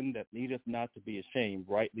workman that needeth not to be ashamed,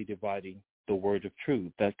 rightly dividing the word of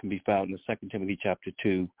truth. That can be found in 2 Timothy chapter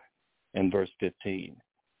 2 and verse 15.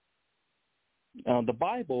 The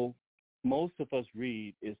Bible, most of us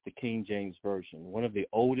read, is the King James Version, one of the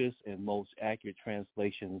oldest and most accurate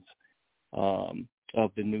translations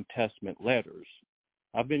of the New Testament letters.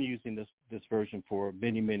 I've been using this version for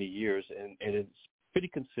many, many years, and it's pretty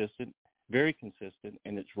consistent, very consistent,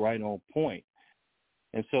 and it's right on point.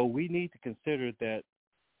 And so we need to consider that,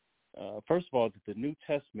 first of all, that the New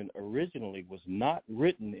Testament originally was not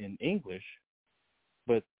written in English,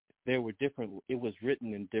 but it was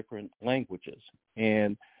written in different languages.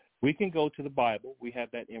 And we can go to the Bible. We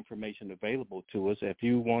have that information available to us. If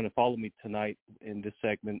you want to follow me tonight in this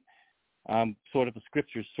segment, I'm sort of a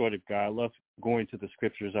scriptures sort of guy. I love going to the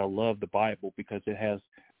scriptures. I love the Bible because it has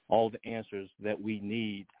all the answers that we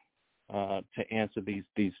need to answer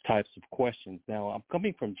these types of questions. Now, I'm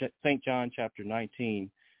coming from St. John chapter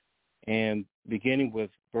 19, and beginning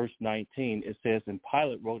with verse 19, it says, and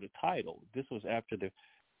Pilate wrote a title. This was after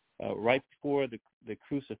right before the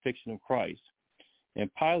crucifixion of Christ.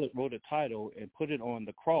 And Pilate wrote a title and put it on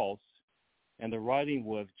the cross, and the writing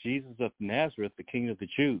was Jesus of Nazareth, the King of the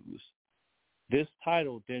Jews. This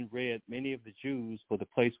title then read many of the Jews, for the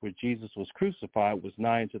place where Jesus was crucified was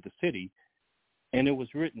nigh to the city, and it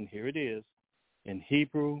was written, here it is, in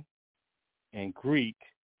Hebrew and Greek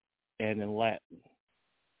and in Latin.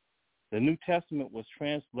 The New Testament was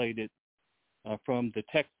translated from the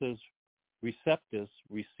Textus Receptus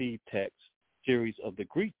Received Text series of the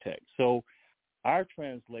Greek text. So our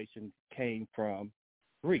translation came from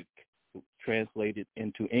Greek, translated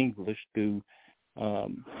into English through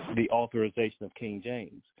the authorization of King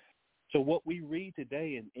James. So what we read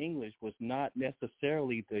today in English was not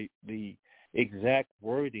necessarily the exact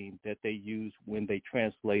wording that they used when they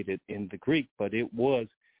translated in the Greek, but it was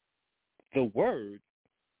the word,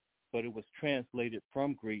 but it was translated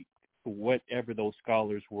from Greek whatever those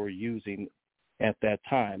scholars were using at that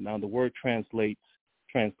time. Now, the word translated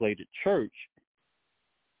church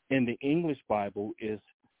in the English Bible is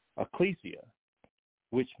ecclesia,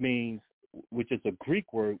 which is a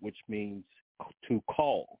Greek word which means to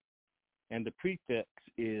call, and the prefix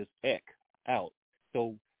is ek, out.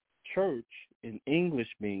 So church in English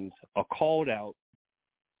means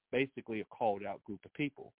basically a called out group of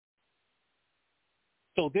people.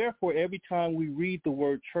 So therefore, every time we read the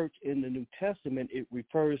word church in the New Testament, it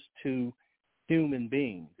refers to human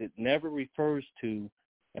beings. It never refers to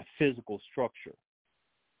a physical structure.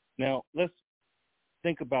 Now, let's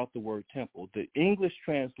think about the word temple. The English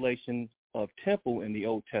translation of temple in the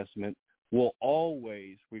Old Testament will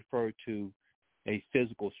always refer to a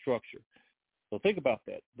physical structure. So think about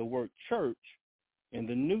that. The word church in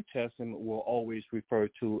the New Testament will always refer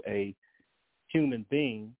to a human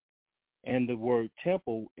being, and the word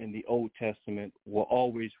temple in the Old Testament will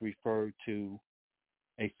always refer to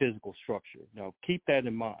a physical structure. Now, keep that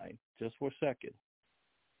in mind just for a second.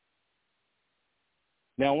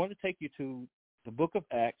 Now, I want to take you to the book of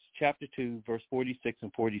Acts, chapter 2, verse 46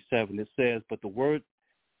 and 47. It says,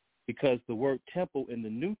 because the word temple in the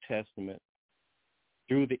New Testament,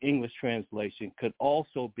 through the English translation, could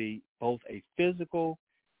also be both a physical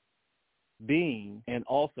being and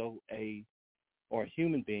also a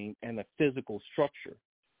human being and a physical structure.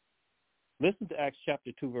 Listen to Acts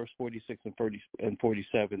chapter 2, verse 46 and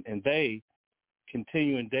 47. And they,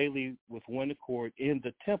 continuing daily with one accord in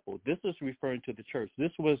the temple. This is referring to the church.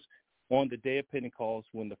 This was on the day of Pentecost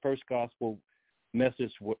when the first gospel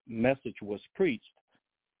message was preached.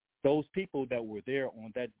 Those people that were there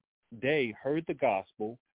on that day heard the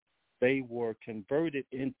gospel. They were converted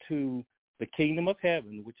into the kingdom of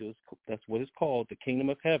heaven, that's what it's called, the kingdom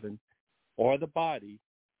of heaven, or the body,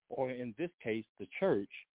 or in this case, the church.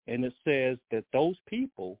 And it says that those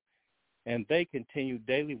people, and they continued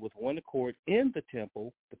daily with one accord in the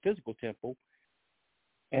temple, the physical temple,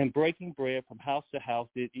 and breaking bread from house to house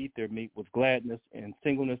did eat their meat with gladness and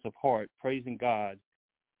singleness of heart, praising God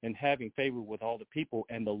and having favor with all the people.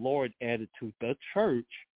 And the Lord added to the church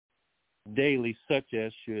daily such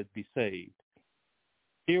as should be saved.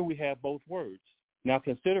 Here we have both words. Now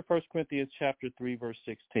consider 1 Corinthians chapter 3, verse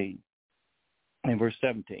 16 and verse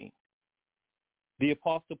 17. The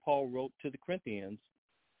Apostle Paul wrote to the Corinthians,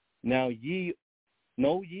 Now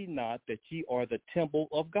know ye not that ye are the temple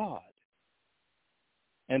of God,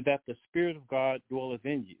 and that the Spirit of God dwelleth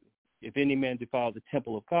in you. If any man defile the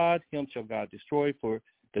temple of God, him shall God destroy, for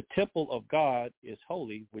the temple of God is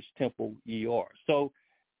holy, which temple ye are. So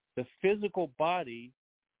the physical body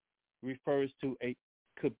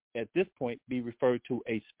could at this point be referred to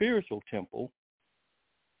a spiritual temple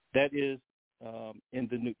that is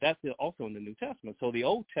that's also in the New Testament. So the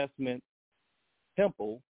Old Testament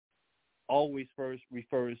temple always first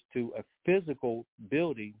refers to a physical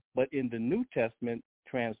building, but in the New Testament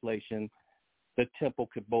translation, the temple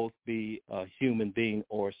could both be a human being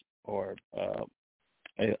or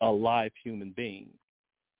a live human being.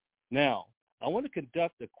 Now, I want to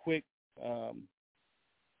conduct a quick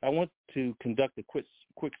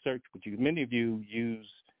quick search with you. Many of you use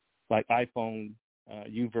like iPhone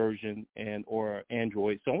YouVersion or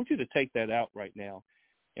Android, so I want you to take that out right now,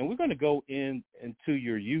 and we're going to go into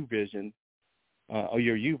your YouVersion or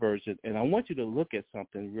your YouVersion, and I want you to look at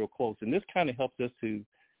something real close. And this kind of helps us to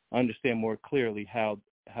understand more clearly how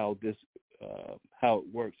it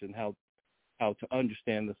works and how to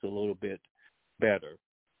understand this a little bit better.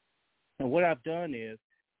 And what I've done is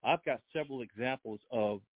I've got several examples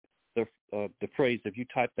of the phrase. If you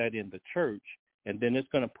type that in the church, and then it's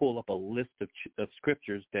going to pull up a list of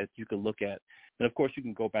scriptures that you can look at. And of course, you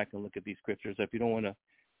can go back and look at these scriptures. If you don't want to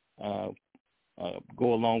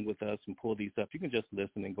go along with us and pull these up, you can just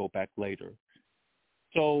listen and go back later.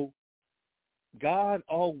 So God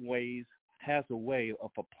always has a way of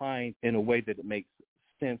applying in a way that it makes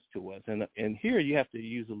sense to us. And here you have to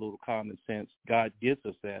use a little common sense. God gives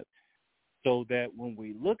us that so that when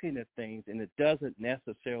we're looking at things and it doesn't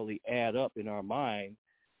necessarily add up in our mind,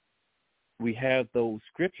 we have those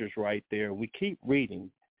scriptures right there. We keep reading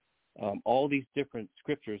all these different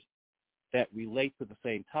scriptures that relate to the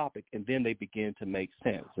same topic, and then they begin to make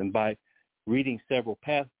sense. And by reading several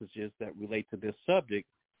passages that relate to this subject,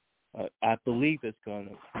 I believe it's going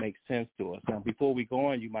to make sense to us. Now, before we go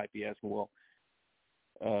on, you might be asking, well,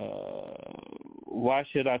 why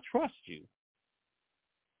should I trust you?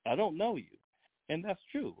 I don't know you. And that's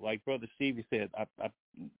true. Like Brother Stevie said,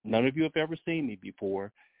 none of you have ever seen me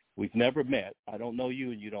before. We've never met. I don't know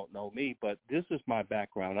you and you don't know me, but this is my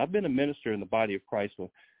background. I've been a minister in the body of Christ for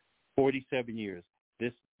 47 years.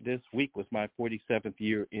 This week was my 47th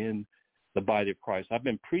year in the body of Christ. I've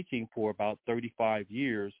been preaching for about 35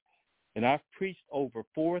 years, and I've preached over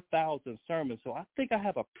 4,000 sermons, so I think I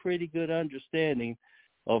have a pretty good understanding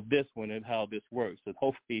of this one and how this works. And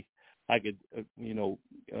hopefully I could,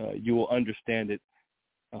 you will understand it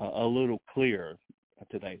a little clearer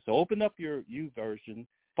today. So open up your YouVersion,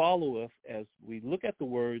 follow us as we look at the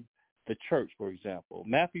word the church, for example.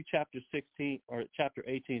 Matthew chapter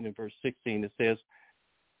 18 and verse 16, it says,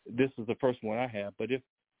 this is the first one I have, but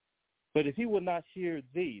if he will not hear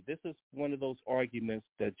thee, this is one of those arguments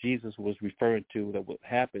that Jesus was referring to that would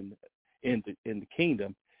happen in the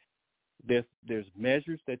kingdom. There's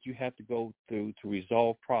measures that you have to go through to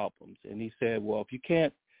resolve problems. And he said, well, if you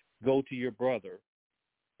can't go to your brother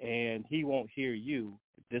and he won't hear you,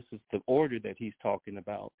 this is the order that he's talking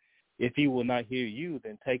about. If he will not hear you,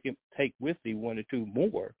 then take with thee one or two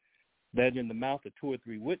more, that in the mouth of 2 or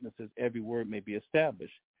 3 witnesses every word may be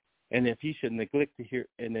established. And if he shall neglect to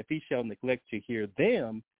hear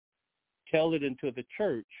them, tell it into the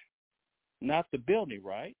church, not the building,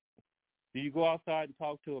 right? Do you go outside and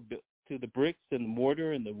talk to the bricks and the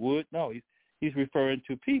mortar and the wood? No, he's referring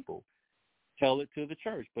to people. Tell it to the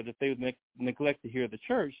church. But if they neglect to hear the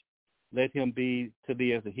church, let him be to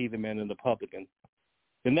thee as a heathen man and a publican.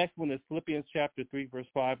 The next one is Philippians chapter 3, verse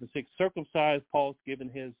 5 and 6. Circumcised, Paul's given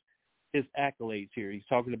his accolades here. He's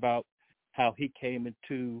talking about how he came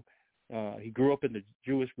into he grew up in the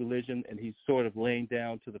Jewish religion, and he's sort of laying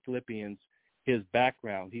down to the Philippians his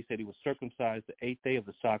background. He said he was circumcised the 8th day of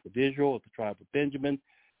the stock of Israel, of the tribe of Benjamin,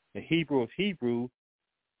 the Hebrew of Hebrew,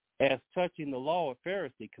 as touching the law of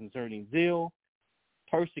Pharisee, concerning zeal,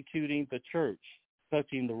 persecuting the church,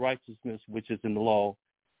 touching the righteousness which is in the law,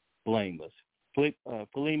 blameless.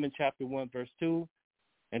 Philemon chapter 1, verse 2,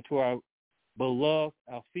 and to our beloved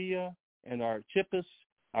Alphea and Archippus,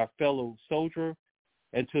 our fellow soldier,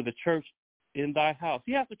 and to the church in thy house.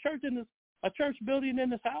 He has a church building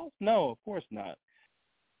in his house? No, of course not.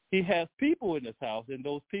 He has people in his house, and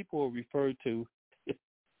those people are referred to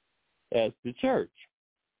as the church.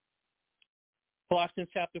 Colossians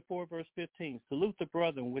chapter 4, verse 15. Salute the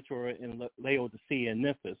brethren which are in Laodicea and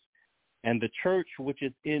Memphis, and the church which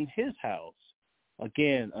is in his house.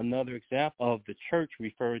 Again, another example of the church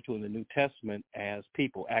referred to in the New Testament as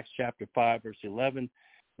people. Acts chapter 5, verse 11.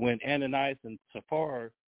 When Ananias and Sapphira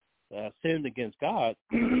sinned against God,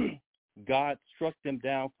 God struck them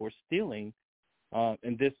down for stealing,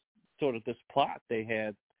 and this plot they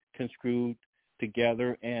had construed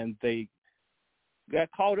together, and they got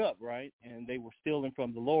caught up, right? And they were stealing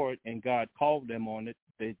from the Lord, and God called them on it.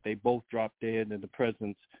 They both dropped dead in the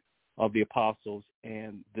presence of the apostles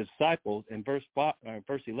and the disciples. In verse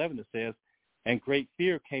 11 it says, and great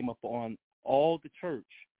fear came upon all the church,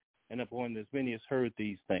 and upon as many as heard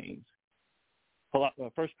these things. 1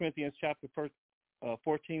 Corinthians chapter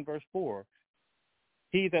 14, verse 4.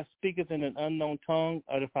 He that speaketh in an unknown tongue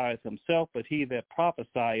edifieth himself, but he that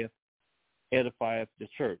prophesieth edifieth the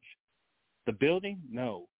church. The building?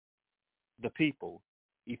 No. The people.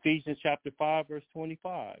 Ephesians chapter 5, verse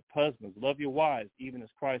 25. Husbands, love your wives, even as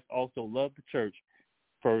Christ also loved the church,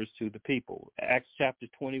 refers to the people. Acts chapter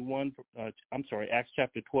 12,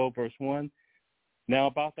 verse 1. Now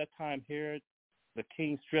about that time, Herod the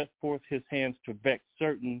king stretched forth his hands to vex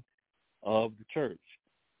certain of the church.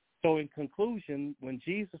 So in conclusion, when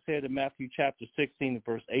Jesus said in Matthew chapter 16,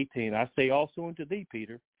 verse 18, I say also unto thee,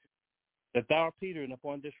 Peter, that thou art Peter, and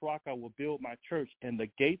upon this rock I will build my church, and the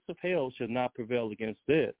gates of hell shall not prevail against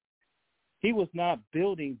it. He was not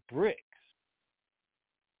building bricks.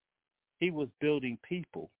 He was building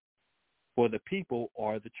people, for the people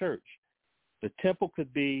are the church. The temple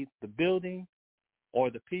could be the building or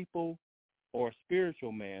the people or a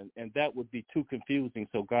spiritual man, and that would be too confusing,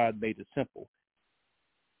 so God made it simple.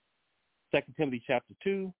 2 Timothy chapter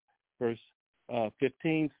 2, verse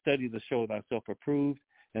 15, study to show thyself approved,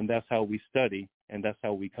 and that's how we study, and that's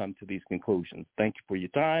how we come to these conclusions. Thank you for your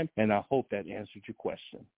time, and I hope that answered your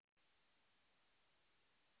question.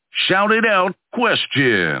 Shout it out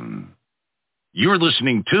question. You're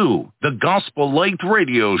listening to the Gospel Light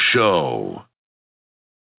Radio Show.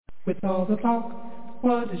 With all the talk,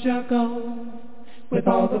 what is your goal? With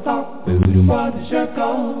all the talk, what is your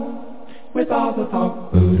goal? With all the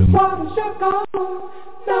talk, what is your goal?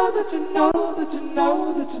 Now that you know, that you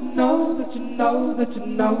know, that you know, that you know, that you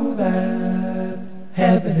know that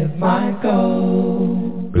heaven is my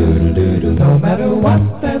goal. No matter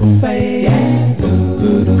what they say,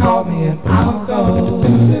 call me and I'll go.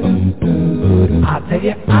 I tell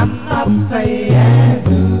you I'm not saying.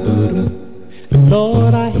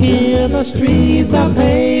 Lord, I hear the streets are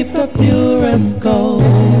paved of purest gold.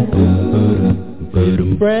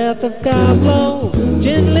 breath of God blows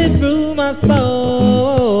gently through my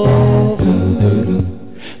soul.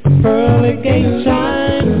 The pearly gate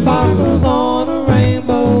shine sparkles on a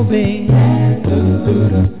rainbow beam.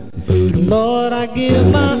 Lord, I give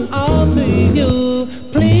my all to you.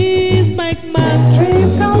 Please make my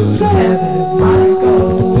dreams come true. Heaven is my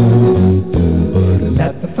goal.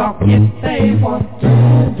 Let the song hit say one,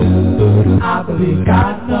 two. I believe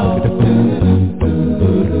God knows.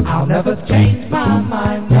 I'll never change my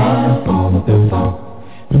mind.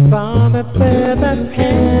 Some have said that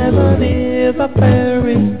heaven is a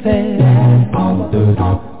fairy tale.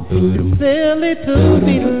 It's silly to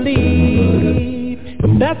believe.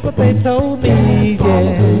 That's what they told me,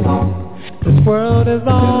 yeah. This world is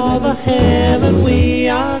all the heaven we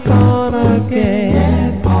are gonna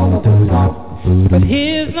get. But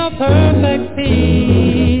here's no perfect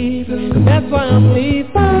peace. That's why I'm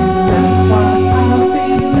leaving. That's why I'll be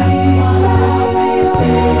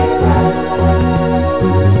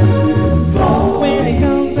when he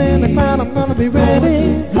comes in the cloud, I'm gonna be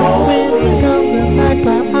ready. When he comes in that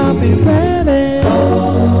cloud, I'll be ready. Go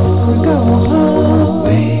home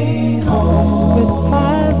with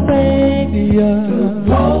my Savior.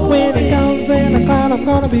 When he comes in the cloud, I'm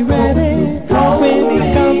gonna be ready. When he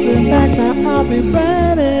comes in that cloud, I'll be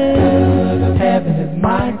ready. Heaven is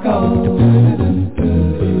my goal.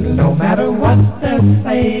 No matter what they're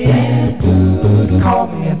saying, call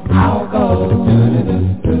me and I'll go.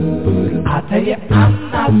 I tell you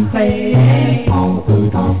I'm not saying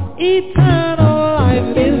eternal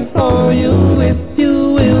life is for you if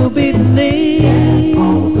you will believe.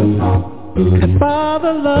 And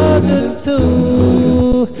Father loves you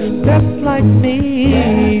too, just like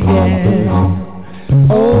me, yeah.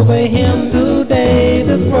 Obey him today,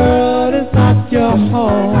 this world is not your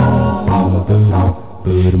home.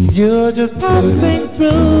 You're just passing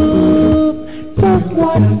through, just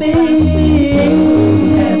like me.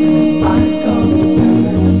 Heaven is my goal.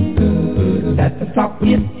 Let the talk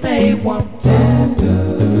you say one, two.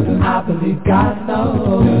 I believe God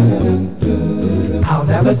knows. I'll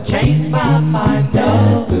never change my mind,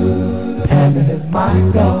 no. Heaven is my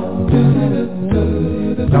goal.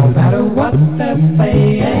 No matter what they're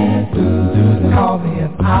saying, call me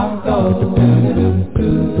and I'll go.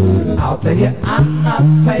 I'll tell you I'm not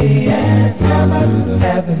saying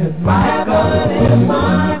heaven is my goal.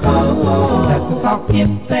 Let the talk you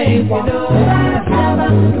say one, two.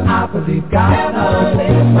 I believe God knows.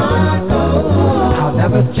 I'll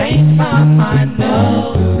never change my mind, no.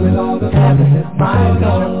 Heaven is my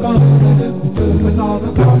goal.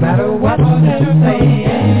 No matter what they're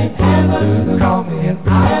saying, call me and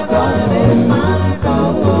I'll go.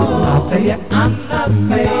 I'll tell you I'm not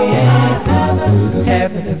saying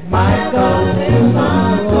heaven is my goal.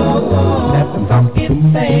 Let the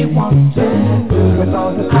talking say one, two. With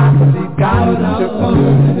all the I believe God knows.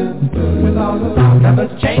 I'll never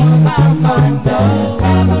change my mind, no.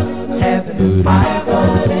 Heaven is my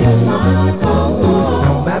goal.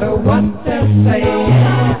 No matter what they're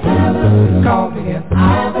saying, call me and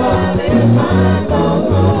I'll go.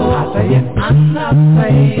 I'll tell you I'm not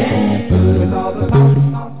saying with all the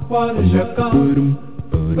talk, what is your goal?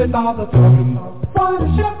 With all the talk, what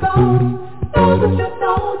is your goal? Know that you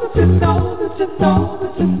know that you know that you know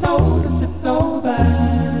that you know that you know that.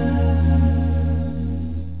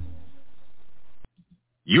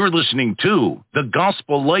 You're listening to the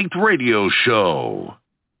Gospel Light Radio Show.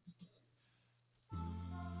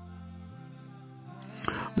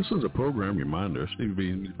 This is a program reminder. Stevie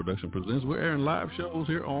B Media Production presents. We're airing live shows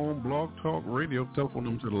here on Blog Talk Radio. Telephone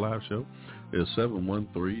number to the live show is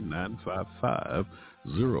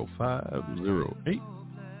 713-955-0508.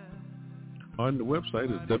 On the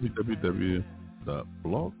website is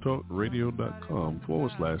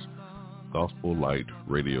www.blogtalkradio.com/Gospel Light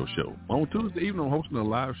Radio Show. On Tuesday evening, I'm hosting a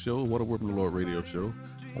live show, What a Word from the Lord radio show,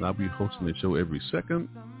 and I'll be hosting the show every second,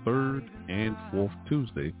 third, and fourth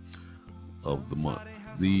Tuesday of the month.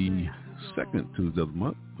 The second Tuesday of the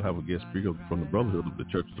month, we'll have a guest speaker from the Brotherhood of the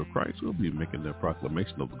Churches of Christ who will be making their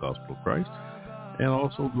proclamation of the gospel of Christ. And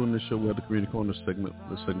also during this show, we have the Community Corner segment.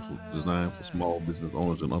 The segment was designed for small business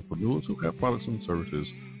owners and entrepreneurs who have products and services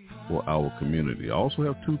for our community. I also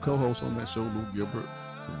have two co-hosts on that show, Lou Gilbert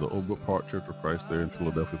of the Oak Brook Park Church of Christ there in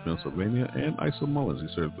Philadelphia, Pennsylvania, and Isa Mullins. He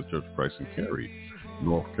serves the Church of Christ in Cary,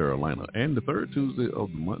 North Carolina. And the third Tuesday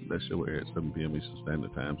of the month, that show airs at 7 p.m. Eastern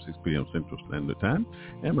Standard Time, 6 p.m. Central Standard Time.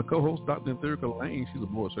 And my co-host, Dr. Etherica Lane, she's a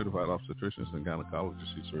board-certified obstetrician and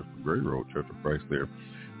gynecologist. She serves the Gray Road Church of Christ there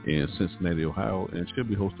in Cincinnati, Ohio, and she'll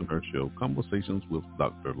be hosting her show, Conversations with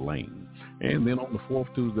Dr. Lane. And then on the fourth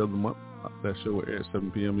Tuesday of the month, that show will air at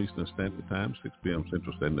 7 p.m. Eastern Standard Time, 6 p.m.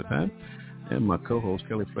 Central Standard Time. And my co-host,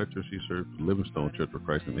 Kelly Fletcher, she serves the Livingstone Church of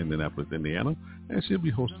Christ in Indianapolis, Indiana, and she'll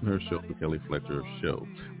be hosting her show, The Kelly Fletcher Show.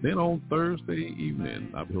 Then on Thursday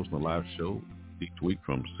evening, I'll be hosting a live show each week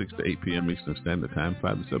from 6 to 8 p.m. Eastern Standard Time,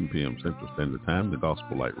 5 to 7 p.m. Central Standard Time, the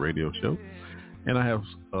Gospel Light Radio Show. And I have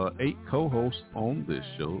 8 co-hosts on this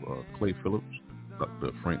show, Clay Phillips,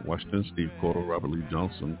 Dr. Frank Washington, Steve Cordell, Robert Lee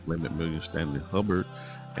Johnson, Clay McMillian, Stanley Hubbard,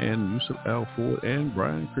 and Yusuf Al Ford, and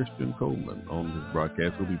Brian Christian Coleman. On this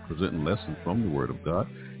broadcast, we'll be presenting lessons from the Word of God.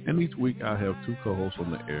 And each week, I have 2 co-hosts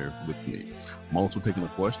on the air with me. I'm also taking a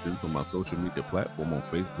question from my social media platform on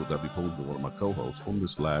Facebook. I'll be posing to one of my co-hosts on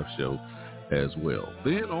this live show as well.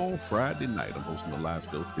 Then on Friday night, I'm hosting a live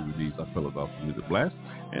show, Stevie B's Acapella Gospel Music Blast,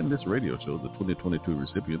 and this radio show, the 2022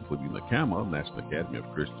 recipient for the NACAMA, National Academy of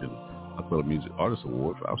Christian Acapella Music Artist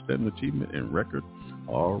Award for Outstanding Achievement in Record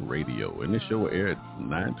or Radio. And this show will air at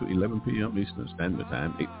 9 to 11 p.m. Eastern Standard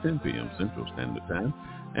Time, 8 to 10 p.m. Central Standard Time.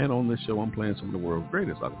 And on this show, I'm playing some of the world's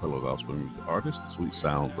greatest acapella gospel music artists, sweet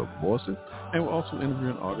sounds of voices, and we're also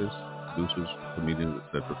interviewing artists, producers, comedians,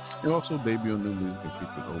 etc. And also debuting new music and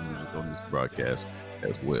featuring old music on this broadcast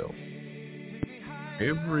as well.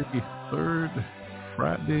 Every third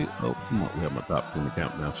Friday of the month, we have my Top 20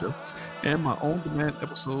 Countdown show. And my on-demand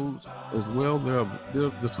episodes as well.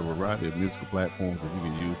 There's just a variety of musical platforms that you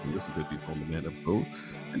can use to listen to these on-demand episodes.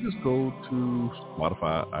 And just go to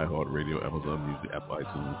Spotify, iHeartRadio, Amazon Music, Apple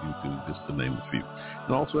iTunes, YouTube, just to name a few.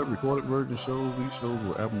 And also have recorded version shows. These shows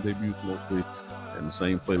were album debuts mostly, and the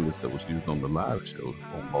same playlist that was used on the live shows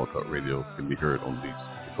on Blog Talk Radio can be heard on these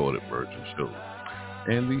recorded version shows.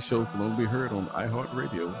 And these shows can only be heard on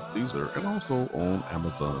iHeartRadio, Deezer, and also on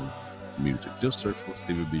Amazon Music. Just search for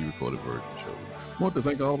Stevie B Recorded Version Show. I want to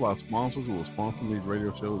thank all of our sponsors who are sponsoring these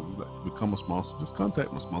radio shows. If you'd like to become a sponsor, just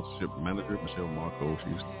contact my sponsorship manager, Michelle Marco. She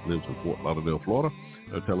lives in Fort Lauderdale, Florida.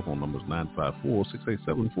 Her telephone number is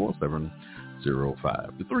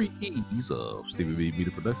 954-687-4705. The 3 E's of Stevie B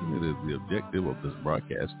Media Production. It is the objective of this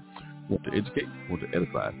broadcast. Want to educate, want to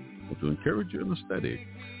edify, want to encourage you in the study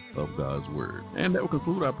of God's Word. And that will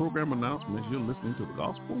conclude our program announcements. You're listening to the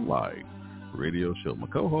Gospel Live Radio Show. My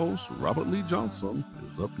co-host, Robert Lee Johnson,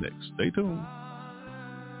 is up next. Stay tuned.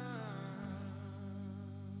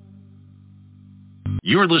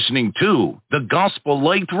 You're listening to the Gospel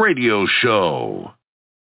Light Radio Show.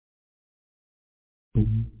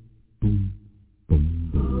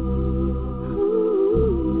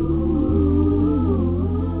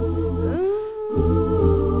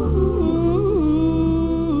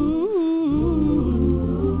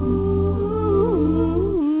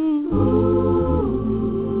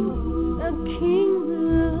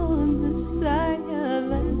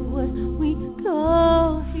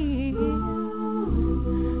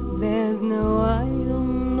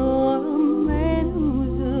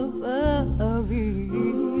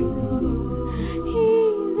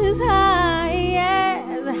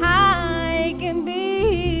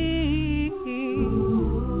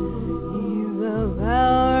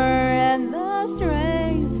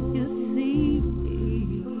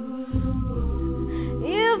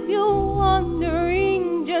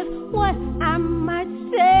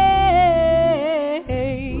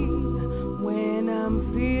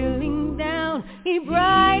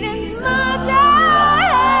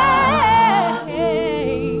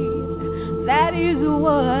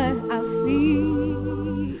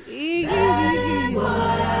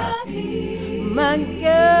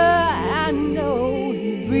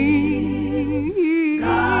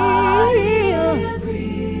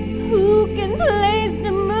 Who can place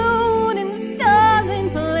the moon and stars in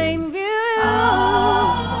plain view?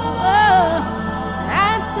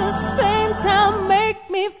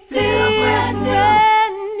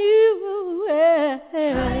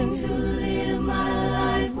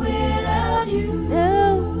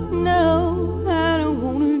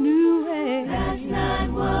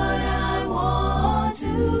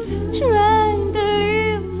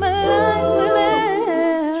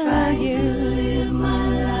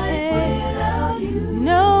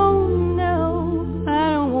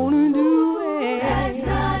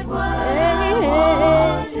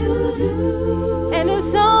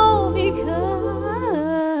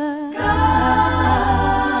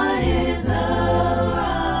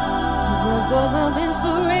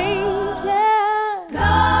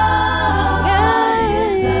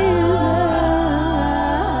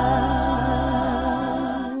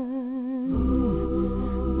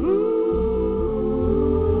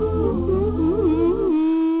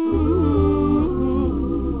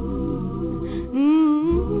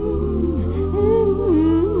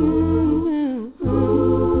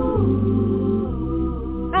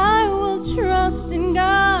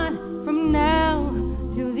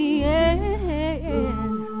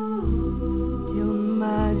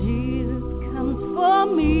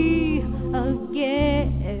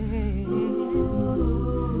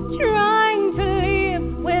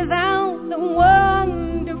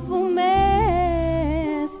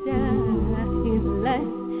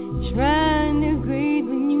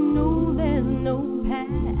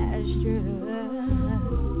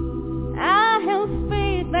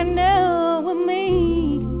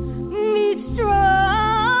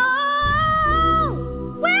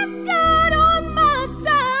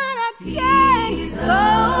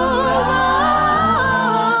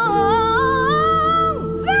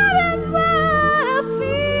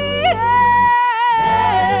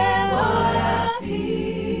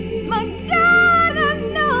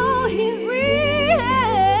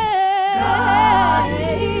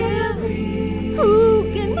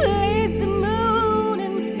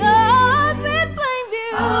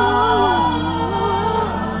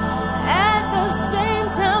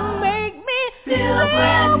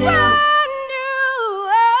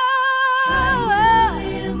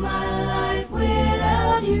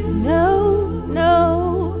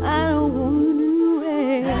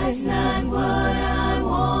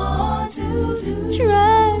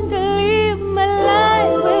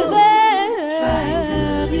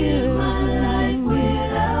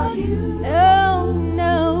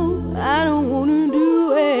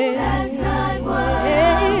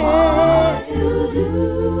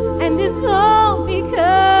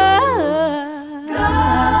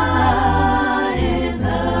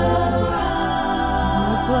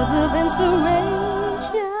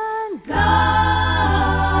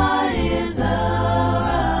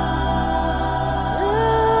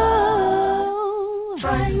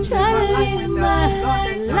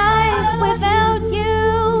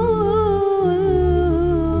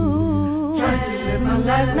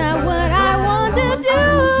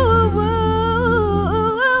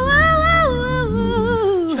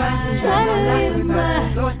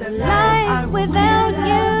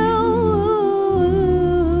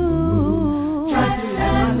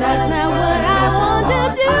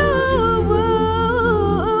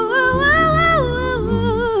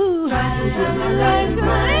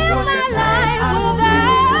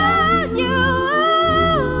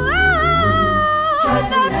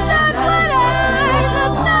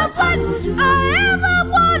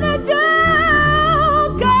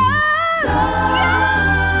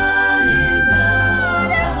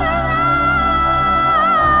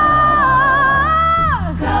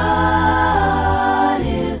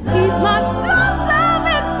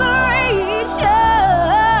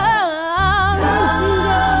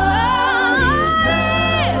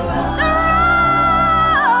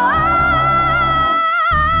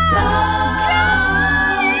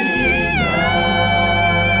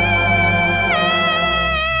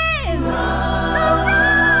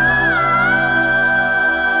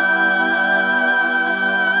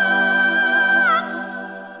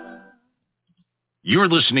 You're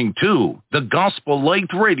listening to the Gospel Light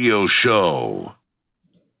Radio Show.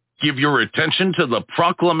 Give your attention to the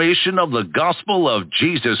proclamation of the gospel of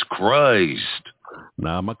Jesus Christ.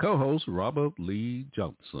 Now, my co-host, Robert Lee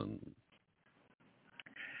Johnson.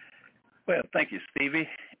 Well, thank you, Stevie.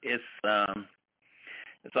 It's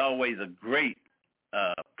always a great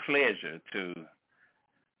pleasure to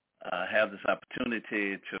have this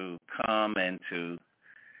opportunity to come and to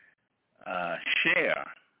share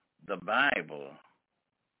the Bible.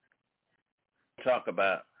 Talk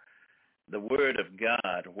about the Word of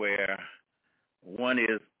God, where one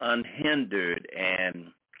is unhindered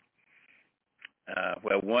and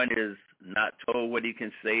where one is not told what he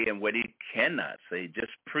can say and what he cannot say.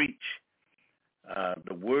 Just preach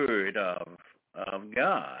the Word of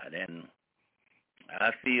God. And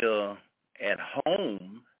I feel at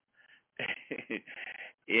home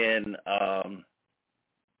in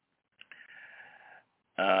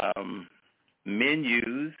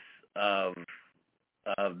menus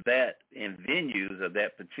of that, in venues of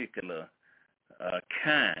that particular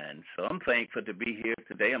kind. So I'm thankful to be here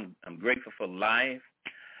today. I'm grateful for life.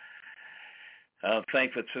 I'm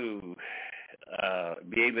thankful to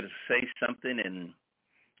be able to say something in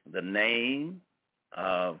the name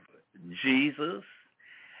of Jesus.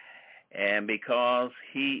 And because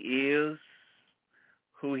he is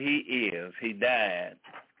who he is, he died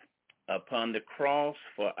upon the cross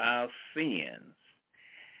for our sins,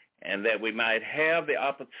 and that we might have the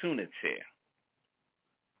opportunity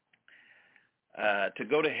to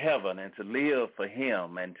go to heaven and to live for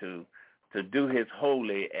him and to do his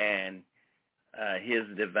holy and his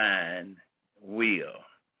divine will.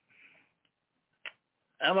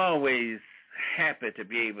 I'm always happy to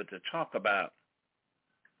be able to talk about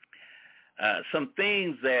some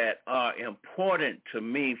things that are important to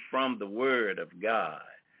me from the Word of God.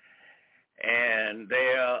 And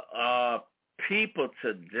there are people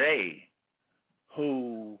today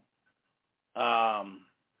who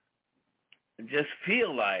just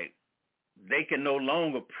feel like they can no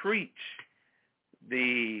longer preach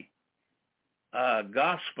the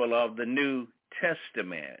gospel of the New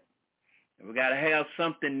Testament. We got to have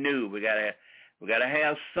something new. We got to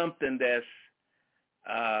have something that's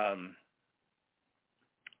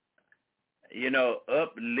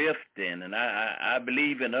uplifting. And I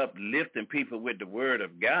believe in uplifting people with the Word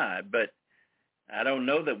of God, but I don't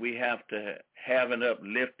know that we have to have an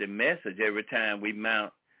uplifting message every time we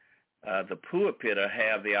mount the pulpit or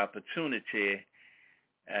have the opportunity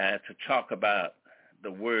to talk about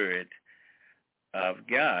the Word of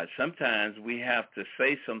God. Sometimes we have to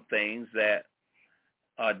say some things that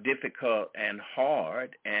are difficult and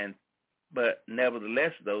hard, but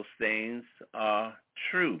nevertheless those things are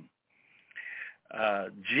true.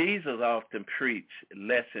 Jesus often preached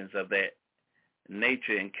lessons of that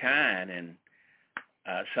nature and kind, and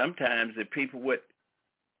sometimes the people would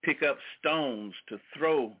pick up stones to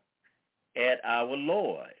throw at our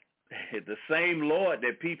Lord. The same Lord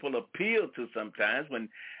that people appeal to sometimes when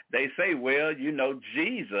they say, well, you know,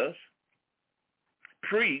 Jesus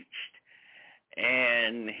preached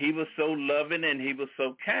and he was so loving and he was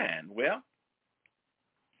so kind. Well,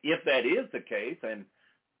 if that is the case, and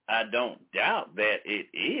I don't doubt that it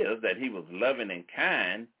is, that he was loving and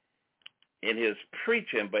kind in his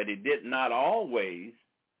preaching, but he did not always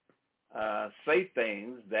say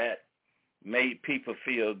things that made people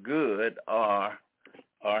feel good or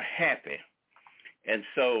happy. And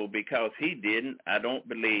so because he didn't, I don't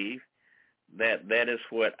believe that that is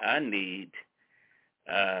what I need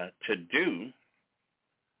to do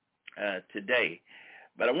today.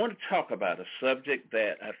 But I want to talk about a subject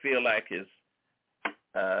that I feel like is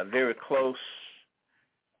very close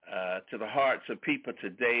to the hearts of people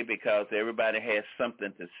today, because everybody has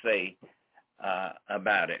something to say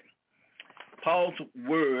about it. Paul's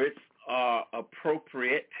words are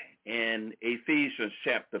appropriate in Ephesians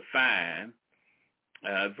chapter 5,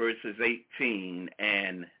 verses 18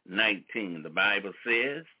 and 19. The Bible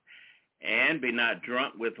says, and be not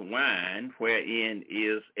drunk with wine, wherein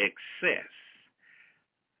is excess,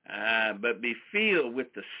 but be filled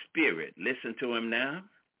with the Spirit. Listen to him now.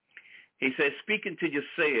 He says, speaking to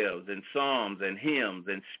yourselves in psalms and hymns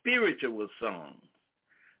and spiritual songs,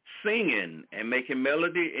 singing and making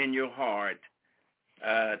melody in your heart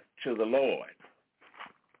to the Lord.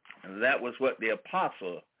 And that was what the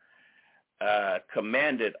apostle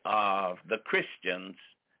commanded of the Christians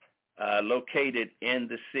located in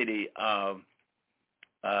the city of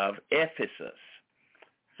Ephesus.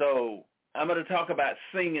 So I'm going to talk about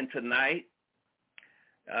singing tonight.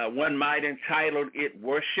 One might entitle it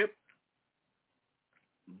worship,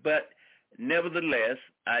 but nevertheless,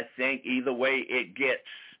 I think either way it gets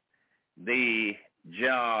the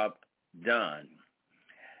job done.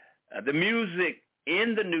 The music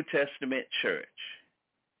in the New Testament church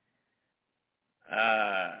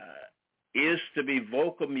is to be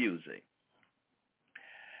vocal music.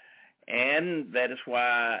 And that is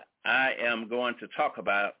why I am going to talk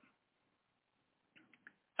about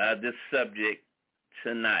this subject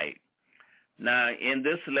tonight. Now, in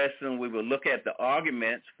this lesson, we will look at the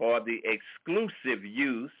arguments for the exclusive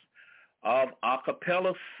use of a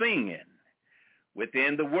cappella singing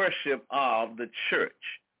within the worship of the Church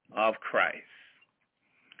of Christ.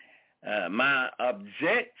 My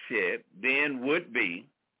objective then would be,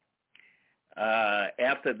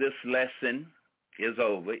 after this lesson is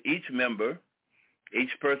over, each member,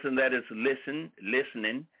 each person that is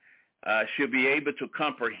listening, should be able to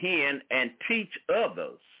comprehend and teach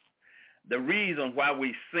others the reason why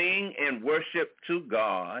we sing and worship to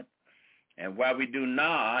God and why we do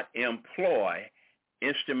not employ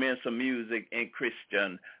instruments of music in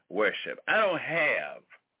Christian worship. I don't have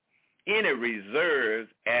any reserves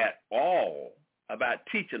at all about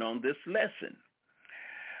teaching on this lesson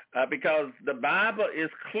because the Bible is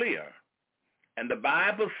clear, and the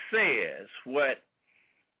Bible says what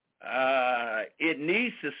it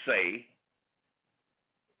needs to say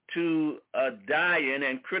to a dying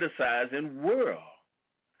and criticizing world.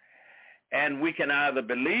 And we can either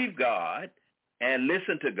believe God and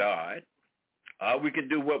listen to God, or we can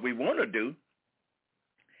do what we want to do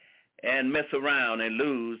and mess around and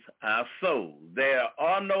lose our soul. There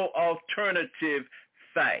are no alternative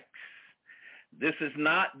facts. This is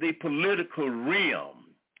not the political realm.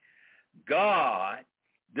 God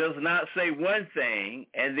does not say one thing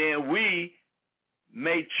and then we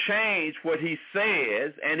may change what he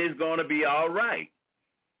says and it's going to be all right.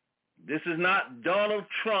 This is not Donald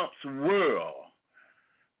Trump's world.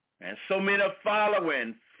 And so many are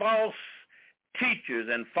following false teachers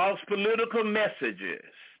and false political messages.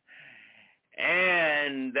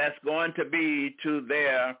 And that's going to be to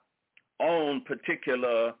their own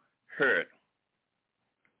particular hurt.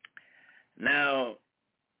 Now,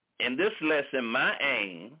 in this lesson, my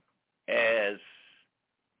aim, as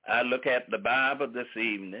I look at the Bible this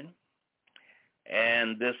evening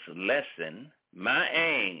and this lesson, my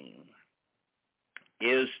aim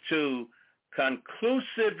is to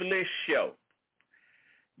conclusively show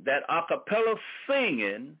that a cappella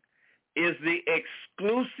singing is the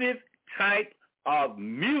exclusive type of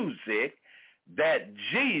music that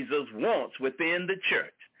Jesus wants within the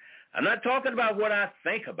church. I'm not talking about what I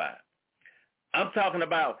think about. I'm talking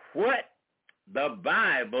about what the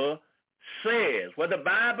Bible says, what the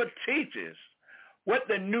Bible teaches, what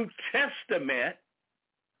the New Testament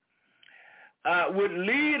would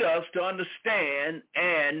lead us to understand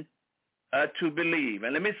and to believe.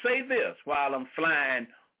 And let me say this while I'm flying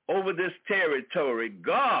over this territory.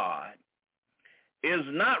 God is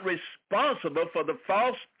not responsible for the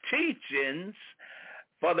false teachings,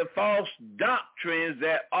 for the false doctrines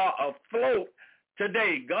that are afloat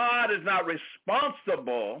today. God is not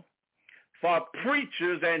responsible for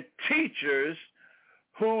preachers and teachers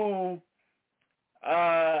who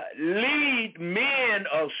lead men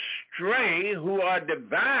astray, who are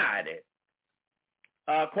divided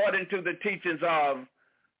according to the teachings of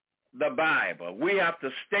the Bible. We have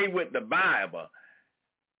to stay with the Bible.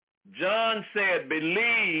 John said,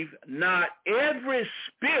 believe not every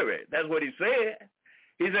spirit. That's what he said.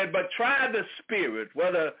 He said, but try the spirit,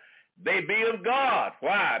 whether they be of God.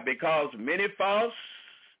 Why? Because many false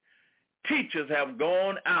teachers have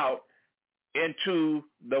gone out into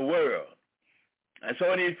the world. And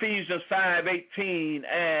so in Ephesians 5:18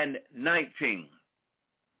 and 19,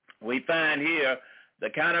 we find here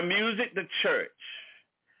the kind of music the church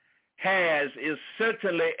has is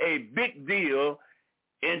certainly a big deal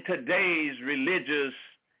in today's religious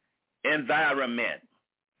environment.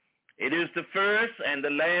 It is the first and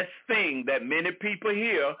the last thing that many people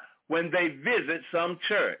hear when they visit some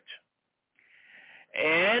church.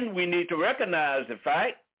 And we need to recognize the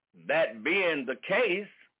fact that being the case,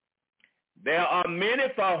 there are many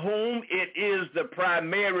for whom it is the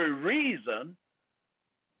primary reason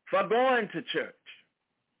for going to church.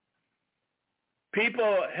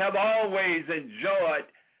 People have always enjoyed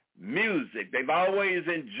music. They've always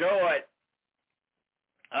enjoyed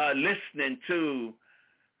listening to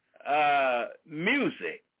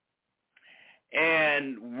music.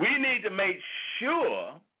 And we need to make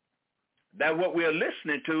sure that what we're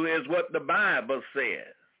listening to is what the Bible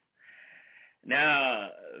says. Now,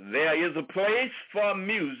 there is a place for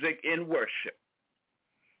music in worship.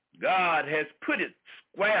 God has put it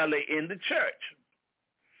squarely in the church.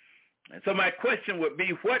 And so my question would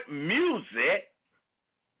be, what music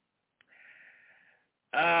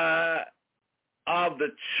of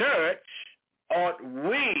the church ought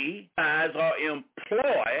we as or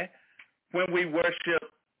employ when we worship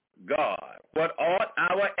God? What ought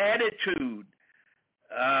our attitude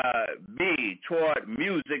be toward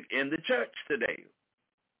music in the church today?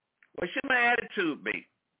 What should my attitude be?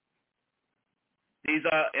 These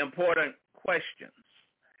are important questions.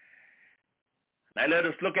 Now let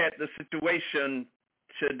us look at the situation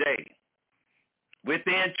today.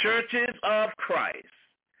 Within churches of Christ,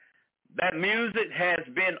 that music has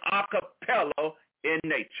been a cappella in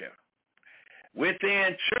nature.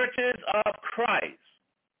 Within churches of Christ,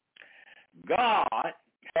 God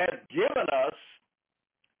has given us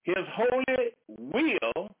his holy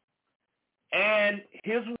will and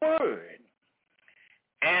his word.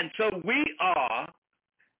 And so we are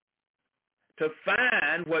to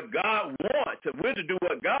find what God wants. If we're to do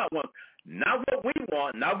what God wants, not what we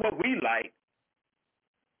want, not what we like,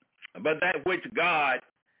 but that which God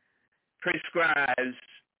prescribes,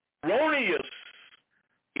 erroneous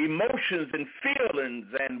emotions and feelings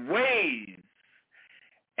and ways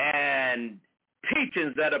and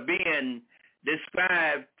teachings that are being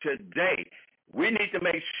described today. We need to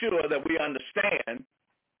make sure that we understand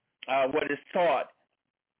what is taught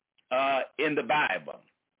in the Bible.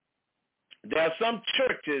 There are some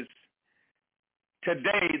churches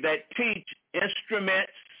today that teach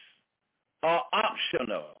instruments are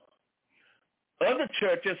optional. Other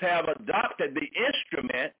churches have adopted the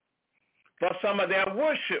instrument for some of their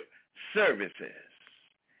worship services.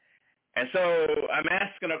 And so I'm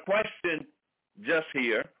asking a question just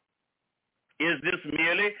here. Is this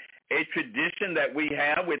merely a tradition that we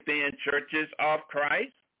have within churches of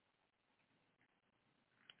Christ?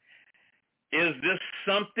 Is this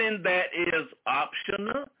something that is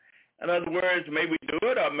optional? In other words, may we do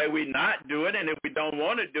it or may we not do it? And if we don't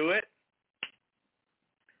want to do it,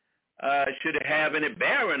 should it have any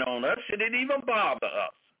bearing on us? Should it even bother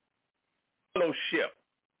us? Fellowship.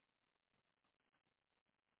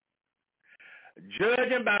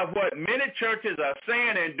 Judging by what many churches are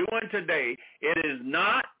saying and doing today, it is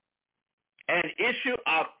not an issue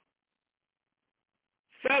of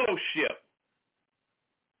fellowship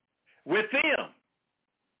with them.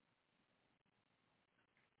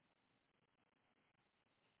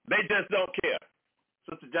 They just don't care.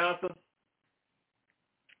 Sister Johnson?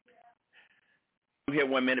 Here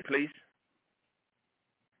 1 minute, please.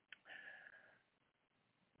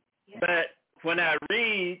 Yes. But when I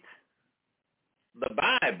read the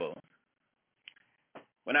Bible,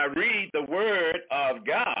 when I read the Word of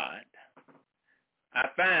God, I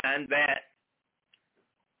find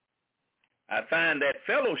that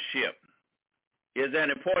fellowship is an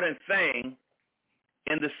important thing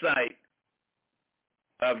in the sight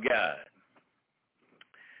of God.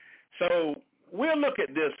 So we'll look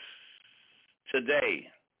at this today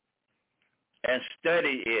and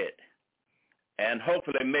study it and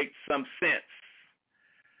hopefully make some sense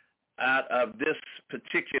out of this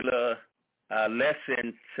particular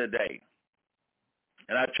lesson today.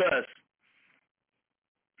 And I trust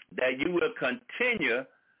that you will continue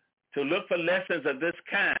to look for lessons of this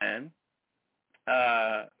kind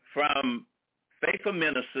from faithful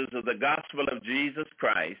ministers of the gospel of Jesus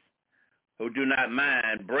Christ who do not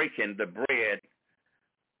mind breaking the bread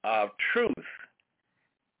of truth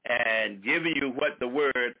and giving you what the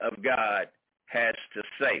word of God has to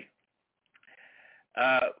say.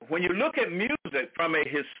 When you look at music from a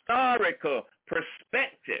historical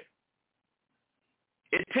perspective,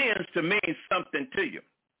 it tends to mean something to you.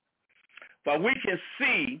 But we can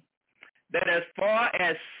see that as far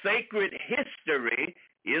as sacred history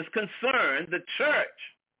is concerned, the church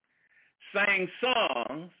sang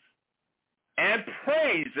songs and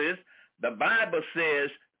praises, the Bible says,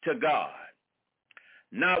 to God.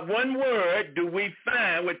 Not one word do we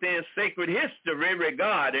find within sacred history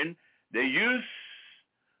regarding the use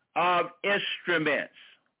of instruments.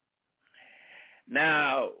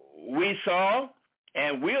 Now, we saw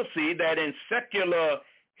and we'll see that in secular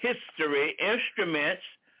history, instruments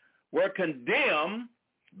were condemned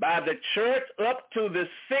by the church up to the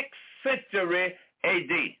 6th century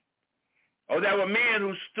A.D. Oh, there were men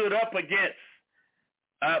who stood up against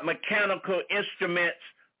mechanical instruments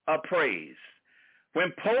of praise.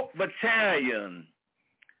 When Pope Vitalian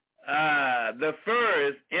the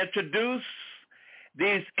first introduced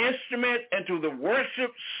these instruments into the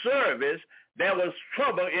worship service, there was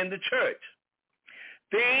trouble in the church.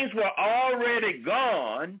 Things were already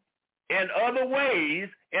gone in other ways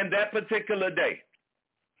in that particular day.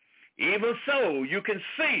 Even so, you can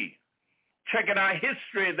see, checking our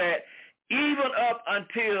history, that even up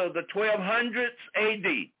until the 1200s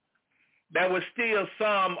A.D., there was still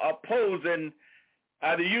some opposing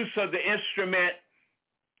the use of the instrument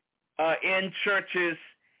in churches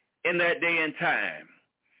in that day and time.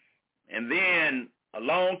 And then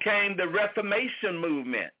along came the Reformation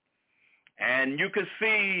movement. And you can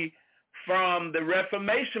see from the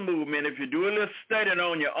Reformation movement, if you do a little studying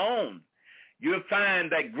on your own, you'll find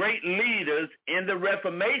that great leaders in the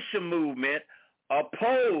Reformation movement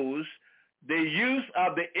opposed the use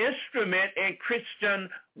of the instrument in Christian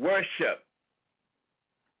worship.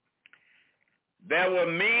 There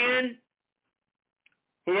were men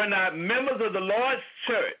who were not members of the Lord's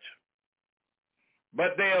church,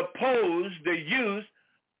 but they opposed the use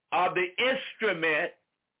of the instrument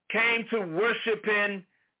came to worshiping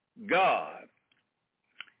God.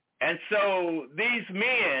 And so these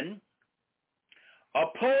men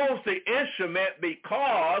opposed the instrument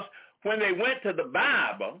because when they went to the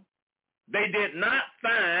Bible, they did not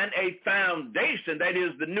find a foundation, that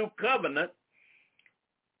is the new covenant,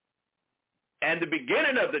 and the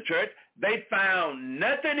beginning of the church. They found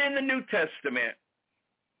nothing in the New Testament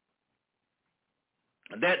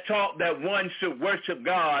that taught that one should worship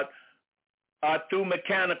God through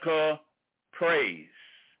mechanical praise.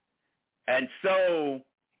 And so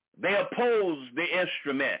they opposed the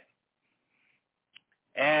instrument.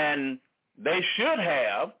 And they should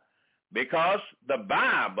have, because the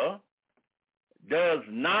Bible does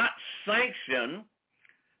not sanction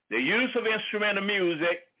the use of instrumental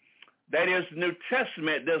music. That is, the New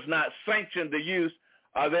Testament does not sanction the use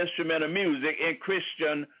of instrumental music in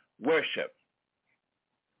Christian worship.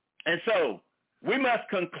 And so we must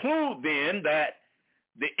conclude then that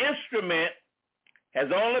the instrument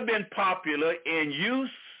has only been popular in use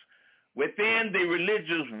within the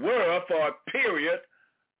religious world for a period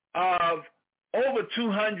of over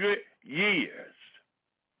 200 years.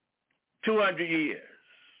 200 years.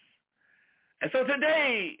 And so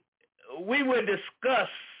today we will discuss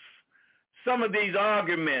some of these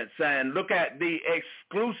arguments and look at the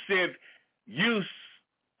exclusive use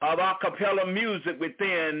of a cappella music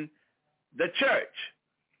within the church.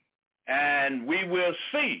 And we will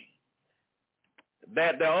see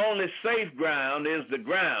that the only safe ground is the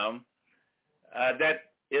ground that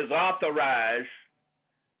is authorized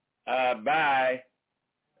by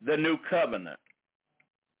the new covenant.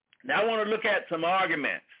 Now I want to look at some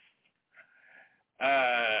arguments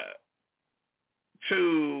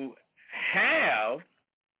to have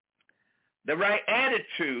the right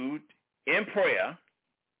attitude in prayer.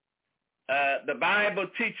 The Bible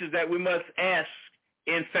teaches that we must ask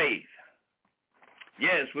in faith.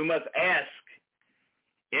 Yes, we must ask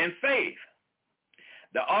in faith.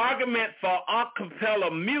 The argument for a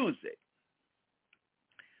cappella music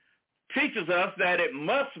teaches us that it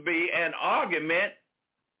must be an argument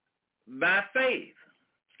by faith.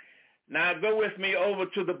 Now go with me over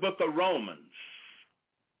to the book of Romans.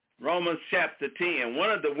 Romans chapter 10.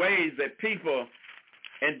 One of the ways that people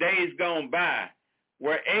in days gone by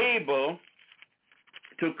were able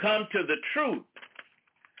to come to the truth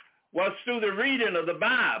was through the reading of the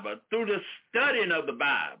Bible, through the studying of the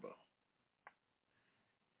Bible.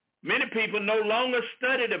 Many people no longer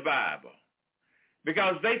study the Bible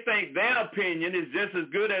because they think their opinion is just as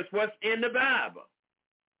good as what's in the Bible.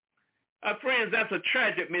 Friends, that's a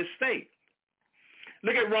tragic mistake.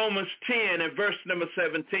 Look at Romans 10 and verse number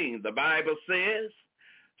 17. The Bible says,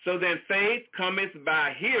 so then faith cometh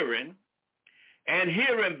by hearing, and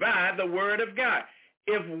hearing by the word of God.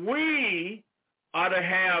 If we are to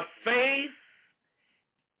have faith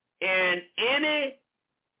in any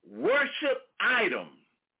worship item,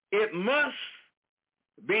 it must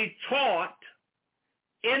be taught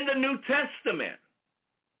in the New Testament.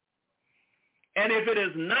 And if it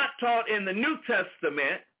is not taught in the New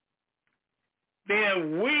Testament,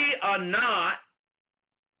 then we are not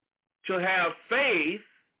to have faith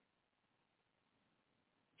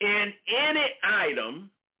in any item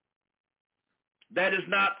that is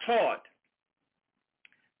not taught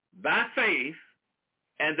by faith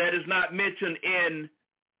and that is not mentioned in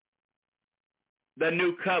the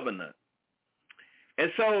New Covenant.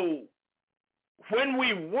 And so when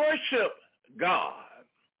we worship God,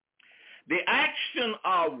 the action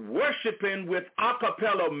of worshiping with a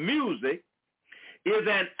cappella music is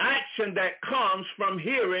an action that comes from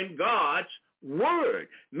hearing God's word.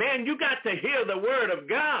 Man, you got to hear the word of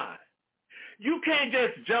God. You can't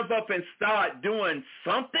just jump up and start doing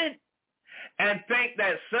something and think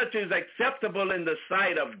that such is acceptable in the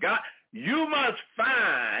sight of God. You must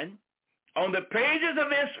find on the pages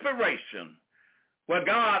of inspiration where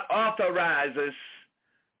God authorizes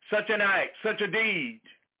such an act, such a deed,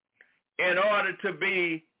 in order to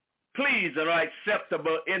be pleasing or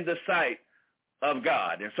acceptable in the sight of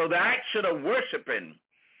God. And so the action of worshiping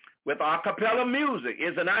with a cappella music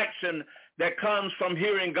is an action that comes from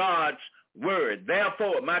hearing God's word.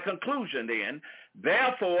 Therefore, my conclusion then,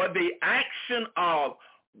 therefore the action of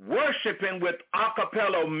worshiping with a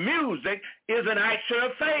cappella music is an action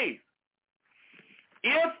of faith.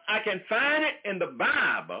 If I can find it in the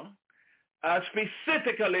Bible,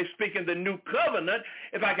 specifically speaking the New Covenant,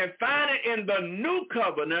 if I can find it in the New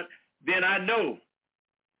Covenant, then I know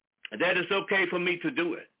that it's okay for me to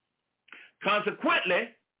do it. Consequently,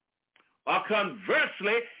 or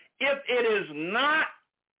conversely, if it is not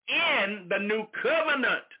in the New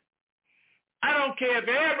Covenant, I don't care if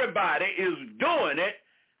everybody is doing it,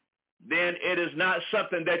 then it is not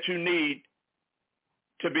something that you need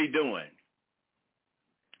to be doing.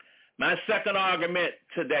 My second argument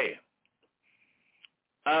today,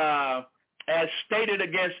 as stated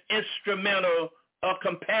against instrumental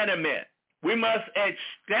accompaniment, we must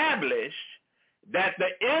establish that the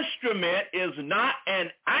instrument is not an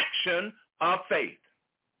action of faith.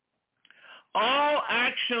 All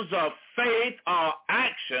actions of faith are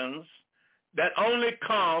actions that only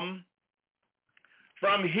come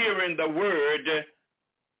from hearing the word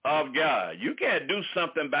of God. You can't do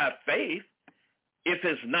something by faith if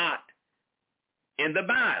it's not in the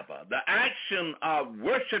Bible. The action of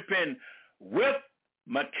worshiping with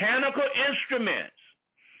mechanical instruments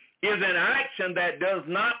is an action that does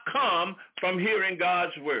not come from hearing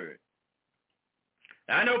God's word.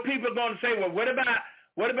 I know people are going to say, well, what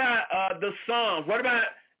about the Psalms? What about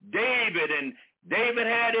David? And David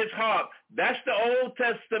had his harp. That's the Old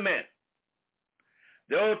Testament.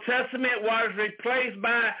 The Old Testament was replaced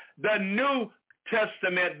by the New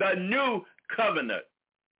Testament, the New Covenant.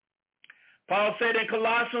 Paul said in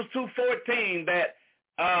Colossians 2:14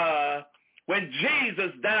 that when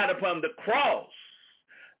Jesus died upon the cross,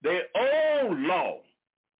 the old law,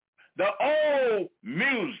 the old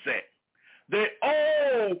music, the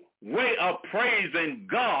old way of praising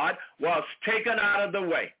God was taken out of the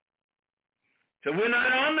way. So we're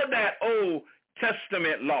not under that Old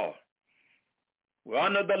Testament law. We're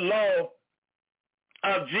under the law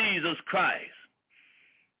of Jesus Christ.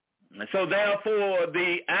 And so therefore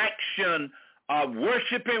the action of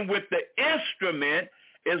worshiping with the instrument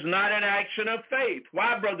is not an action of faith.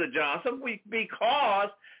 Why, Brother Johnson? Because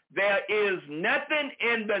there is nothing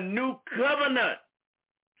in the New Covenant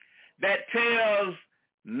that tells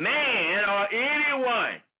man or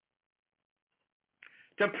anyone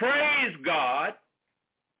to praise God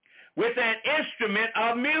with an instrument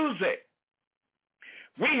of music.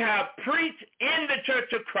 We have preached in the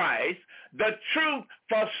Church of Christ the truth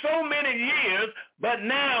for so many years, but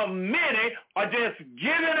now many are just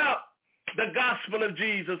giving up the gospel of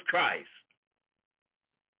Jesus Christ.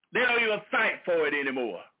 They don't even fight for it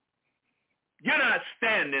anymore. You're not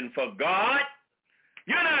standing for God.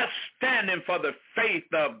 You're not standing for the faith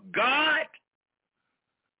of God.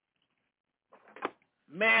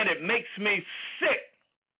 Man, it makes me sick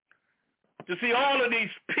to see all of these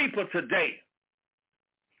people today.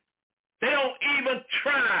 They don't even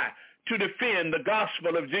try to defend the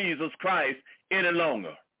gospel of Jesus Christ any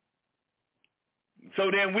longer.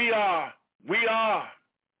 So then we are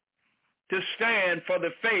to stand for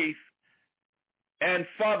the faith and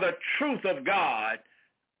for the truth of God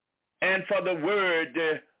and for the word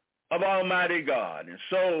of Almighty God. And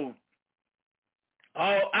so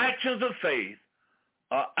all actions of faith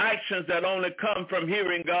are actions that only come from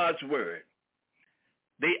hearing God's word.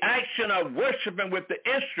 The action of worshiping with the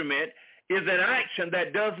instrument is an action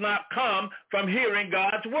that does not come from hearing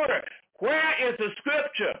God's word. Where is the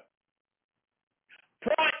scripture?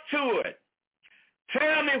 Point to it.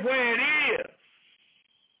 Tell me where it is.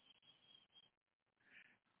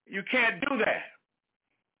 You can't do that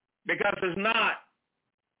because it's not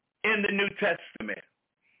in the New Testament.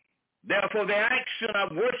 Therefore, the action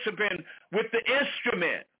of worshiping with the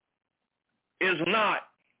instrument is not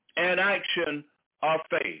an action of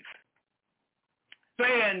faith.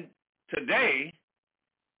 Saying today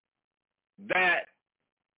that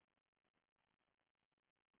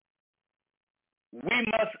we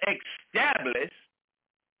must establish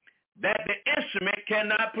that the instrument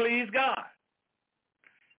cannot please God.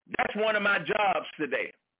 That's one of my jobs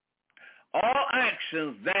today. All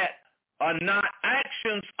actions that are not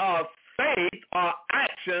actions of faith are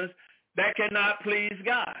actions that cannot please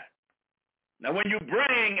God. Now, when you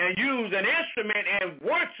bring and use an instrument in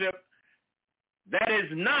worship, that is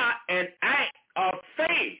not an act of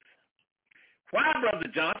faith. Why, Brother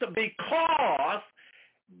Johnson? Because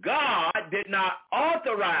God did not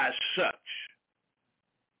authorize such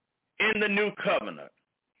in the new covenant.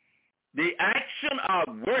 The action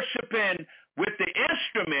of worshiping with the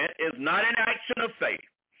instrument is not an action of faith.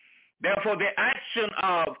 Therefore, the action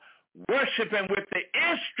of worshiping with the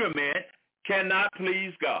instrument cannot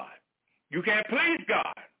please God. You can't please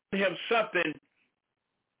God. Give him something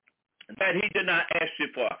that he did not ask you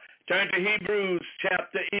for. Turn to Hebrews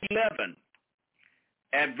chapter 11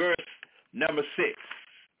 and verse number 6.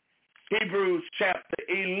 Hebrews chapter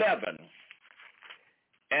 11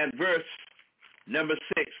 and verse number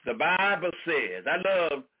 6. The Bible says, I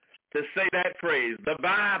love to say that phrase, the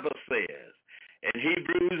Bible says in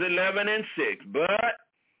Hebrews 11 and 6, but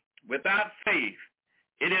without faith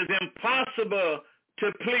it is impossible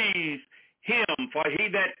to please him, for he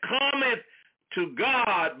that cometh to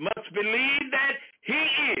God must believe that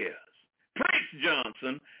he is, Prince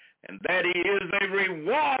Johnson, and that he is a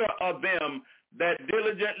rewarder of them that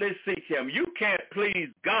diligently seek him. You can't please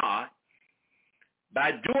God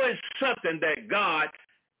by doing something that God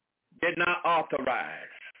did not authorize.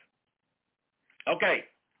 Okay,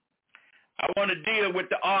 I want to deal with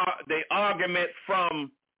the argument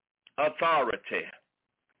from authority.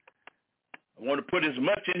 I want to put as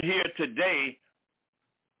much in here today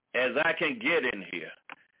as I can get in here.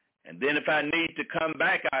 And then if I need to come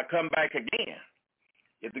back, I'll come back again,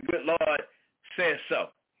 if the good Lord says so.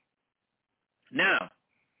 Now,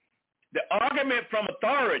 the argument from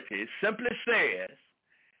authority simply says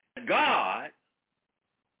God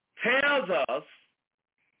tells us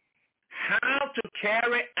how to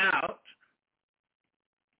carry out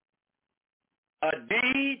a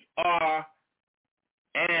deed or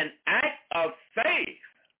an act of faith.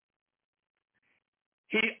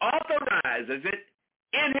 He authorizes it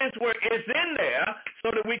in his word. It's in there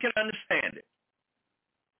so that we can understand it.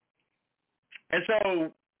 And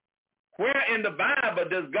so, where in the Bible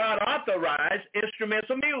does God authorize instruments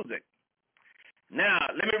of music? Now,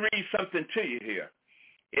 let me read something to you here.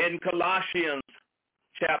 In Colossians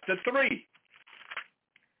chapter 3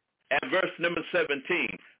 and verse number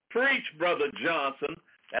 17. Preach, Brother Johnson.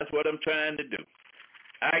 That's what I'm trying to do.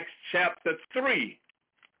 Acts chapter 3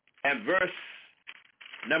 and verse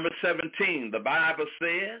number 17. The Bible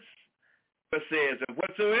says, and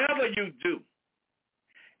whatsoever you do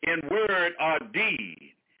in word or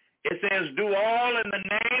deed, it says, do all in the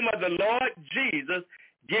name of the Lord Jesus,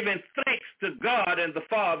 giving thanks to God and the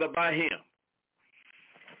Father by him.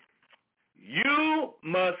 You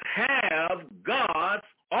must have God's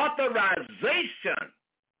authorization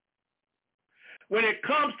when it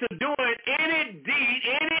comes to doing any deed,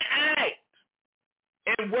 any act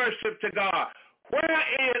in worship to God.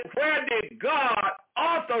 Where did God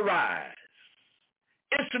authorize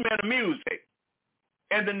instrument of music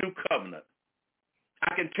in the new covenant?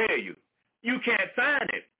 I can tell you, you can't find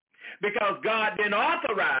it because God didn't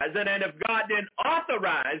authorize it, and if God didn't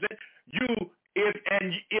authorize it, you if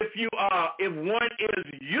one is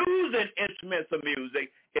using instruments of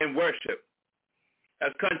music in worship,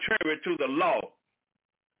 that's contrary to the law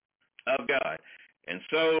of God. And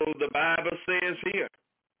so the Bible says here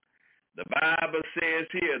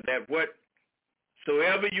that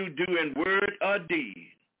whatsoever you do in word or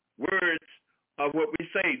deed, words are what we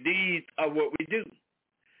say, deeds are what we do.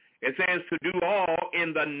 It says to do all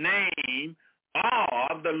in the name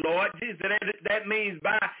of the Lord Jesus. That means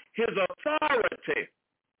by his authority.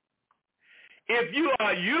 If you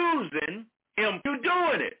are using him, you're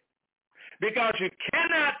doing it. Because you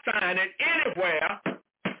cannot find it anywhere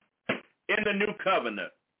in the new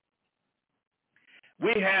covenant.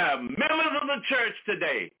 We have members of the church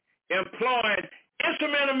today employing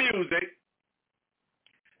instrumental music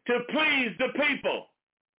to please the people.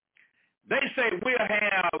 They say we'll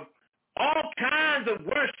have all kinds of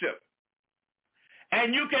worship,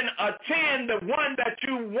 and you can attend the one that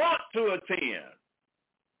you want to attend.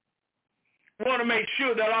 You want to make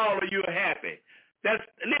sure that all of you are happy.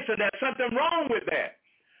 Listen, there's something wrong with that.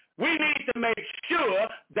 We need to make sure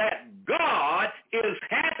that God is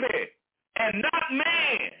happy and not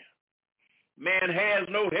man. Man has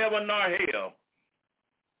no heaven nor hell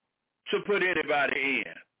to put anybody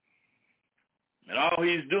in. And all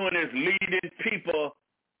he's doing is leading people,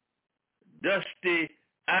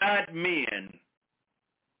 dusty-eyed men.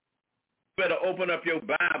 Better open up your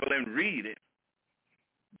Bible and read it.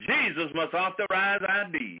 Jesus must authorize our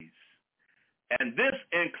deeds. And this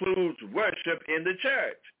includes worship in the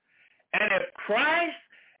church. And if Christ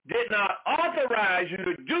did not authorize you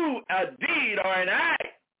to do a deed or an act,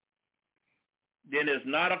 then it's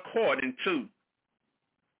not according to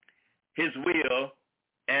his will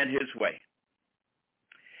and his way.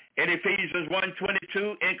 In Ephesians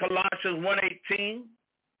 1:22, in Colossians 1:18,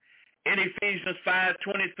 in Ephesians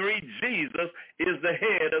 5:23, Jesus is the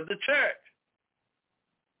head of the church.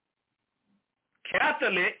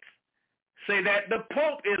 Catholics say that the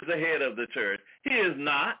Pope is the head of the church. He is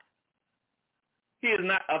not. He is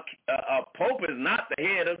not. A Pope is not the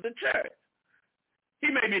head of the church. He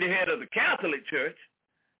may be the head of the Catholic Church,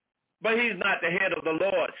 but he's not the head of the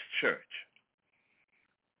Lord's church.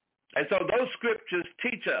 And so those scriptures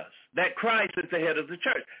teach us that Christ is the head of the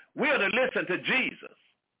church. We are to listen to Jesus.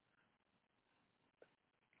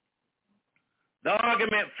 The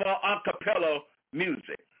argument for a cappella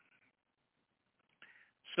music.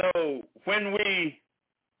 So when we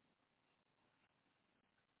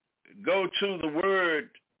go to the Word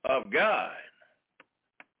of God,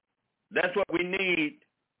 that's what we need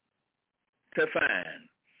to find.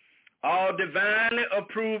 All divinely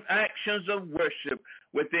approved actions of worship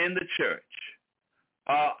within the church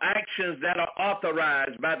are actions that are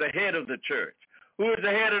authorized by the head of the church. Who is the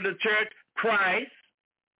head of the church? Christ.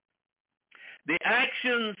 The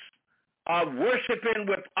actions of worshiping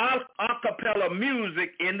with a cappella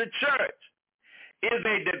music in the church is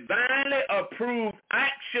a divinely approved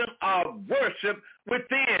action of worship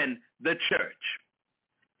within the church.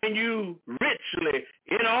 And you richly,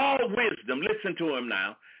 in all wisdom, listen to him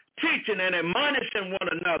now, teaching and admonishing one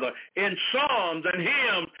another in psalms and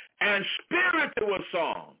hymns and spiritual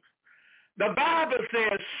songs. The Bible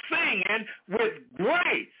says singing with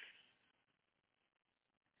grace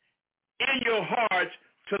in your hearts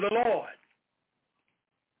to the Lord.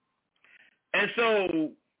 And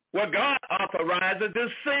so what God authorizes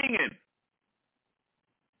is singing.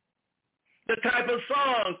 The type of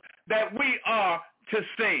songs that we are to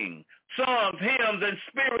sing. Songs, hymns, and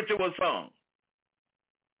spiritual songs.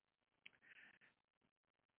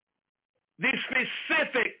 The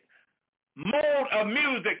specific mode of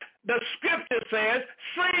music, the scripture says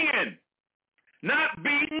singing, not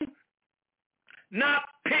beating, not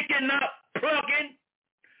picking up, plugging,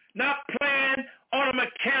 not playing on a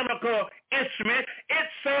mechanical instrument. It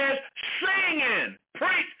says singing.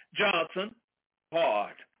 Preach, Johnson.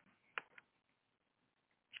 Hard.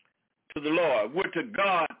 To the Lord. Would to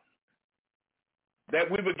God that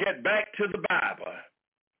we would get back to the Bible.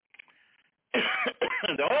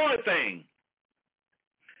 The only thing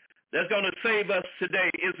that's going to save us today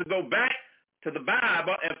is to go back to the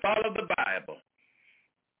Bible and follow the Bible.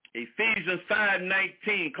 Ephesians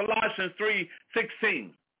 5:19, Colossians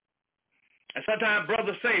 3:16. And sometimes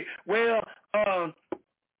brothers say, well,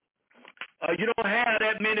 you don't have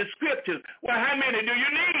that many scriptures. Well, how many do you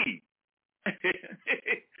need?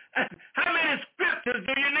 How many scriptures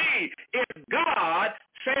do you need? If God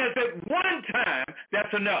says it one time,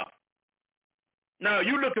 that's enough. Now,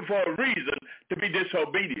 you're looking for a reason to be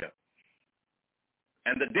disobedient.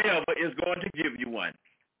 And the devil is going to give you one.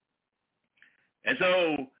 And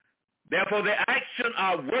so, therefore, the action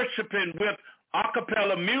of worshiping with a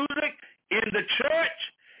cappella music in the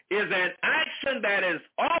church is an action that is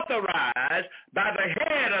authorized by the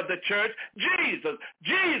head of the church, Jesus.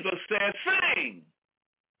 Jesus says, sing.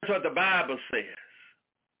 That's what the Bible says.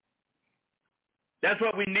 That's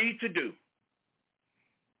what we need to do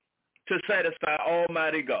to satisfy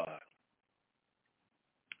Almighty God.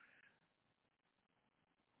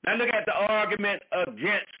 Now look at the argument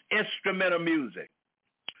against instrumental music.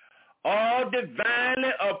 All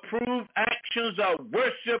divinely approved actions of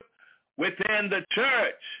worship within the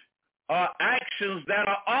church are actions that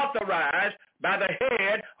are authorized by the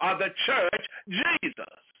head of the church,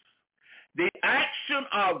 Jesus. The action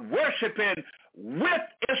of worshiping with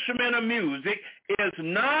instrumental music is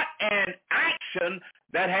not an action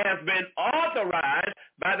that has been authorized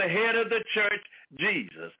by the head of the church,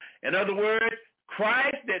 Jesus. In other words,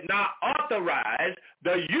 Christ did not authorize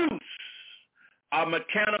the use of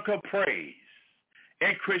mechanical praise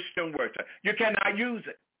in Christian worship. You cannot use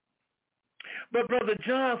it. But Brother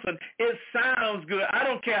Johnson, it sounds good. I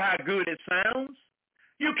don't care how good it sounds.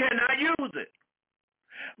 You cannot use it.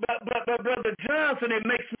 But Brother Johnson, it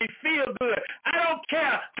makes me feel good. I don't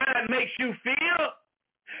care how it makes you feel.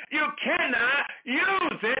 You cannot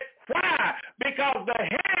use it. Why? Because the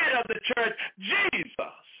head of the church,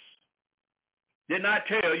 Jesus, did not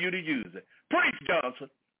tell you to use it. Preach, Johnson.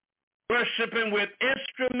 Worshiping with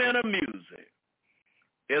instrumental music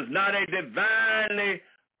is not a divinely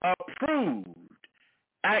approved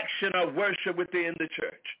action of worship within the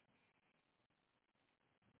church.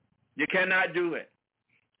 You cannot do it.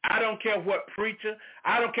 I don't care what preacher.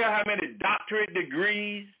 I don't care how many doctorate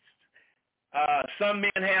degrees some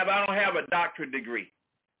men have. I don't have a doctorate degree.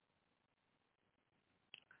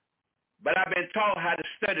 But I've been taught how to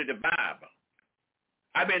study the Bible.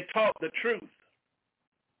 I've been taught the truth.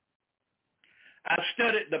 I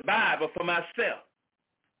studied the Bible for myself.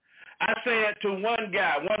 I said to one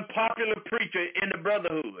guy, one popular preacher in the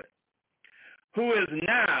brotherhood, who is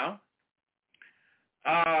now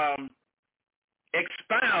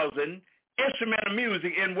espousing instrumental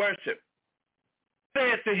music in worship. I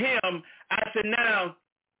said to him, I said, now,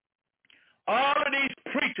 all of these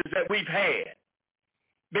preachers that we've had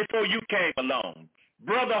before you came along,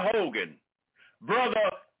 Brother Hogan,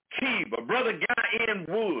 Brother Keeber, Brother Guy N.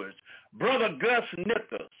 Woods, Brother Gus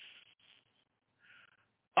Nichols,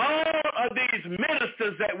 all of these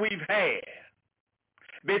ministers that we've had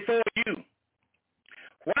before you,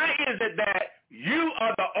 why is it that you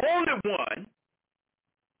are the only one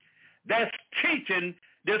that's teaching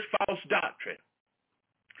this false doctrine?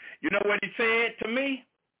 You know what he said to me?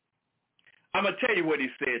 I'm going to tell you what he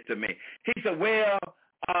said to me. He said, well,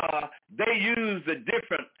 they use a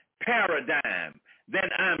different paradigm than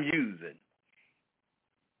I'm using.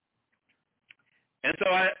 And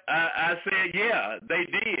so I said, yeah, they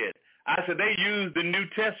did. I said, they used the New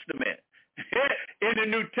Testament. In the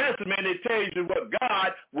New Testament, it tells you what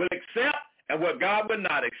God will accept and what God will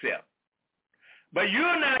not accept. But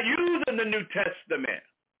you're not using the New Testament.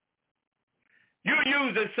 You're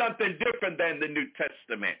using something different than the New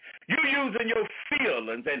Testament. You're using your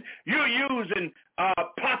feelings and you're using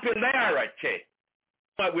popularity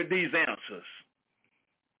with these answers.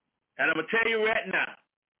 And I'm going to tell you right now,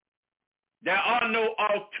 there are no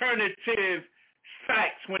alternative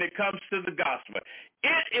facts when it comes to the gospel.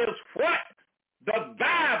 It is what the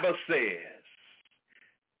Bible says.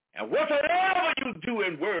 And whatsoever you do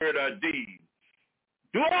in word or deed,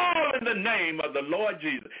 do all in the name of the Lord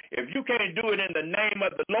Jesus. If you can't do it in the name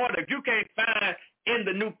of the Lord, if you can't find in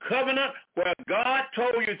the new covenant where God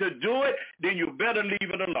told you to do it, then you better leave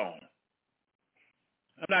it alone.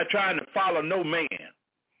 I'm not trying to follow no man.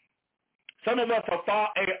 Some of us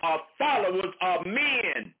are followers of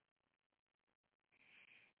men.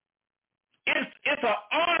 It's an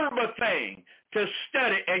honorable thing to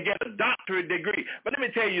study and get a doctorate degree. But let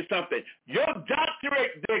me tell you something. Your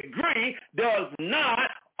doctorate degree does not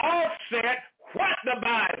offset what the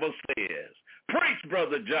Bible says. Preach,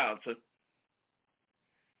 Brother Johnson.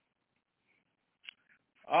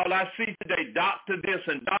 All I see today, doctor this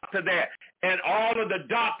and doctor that, and all of the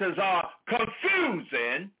doctors are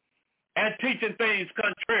confusing and teaching things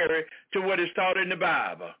contrary to what is taught in the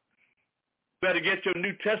Bible. Better get your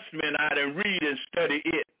New Testament out and read and study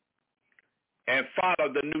it and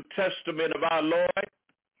follow the New Testament of our Lord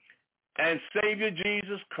and Savior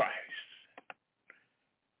Jesus Christ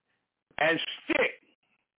and stick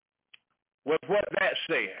with what that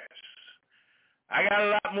says. I got a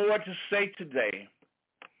lot more to say today,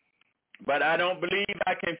 but I don't believe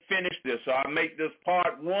I can finish this, so I'll make this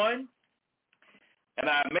part 1 and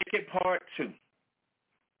I'll make it part 2.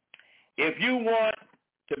 If you want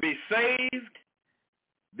to be saved,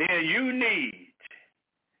 then you need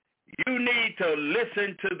you need to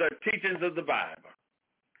listen to the teachings of the Bible.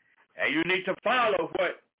 And you need to follow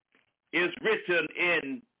what is written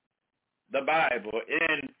in the Bible.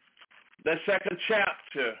 In the 2nd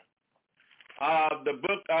chapter of the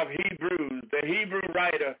book of Hebrews, the Hebrew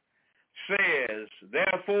writer says,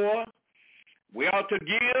 therefore, we ought to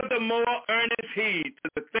give the more earnest heed to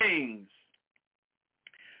the things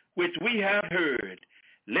which we have heard,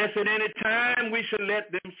 lest at any time we should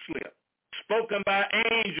let them slip. Spoken by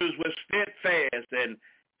angels with steadfast, and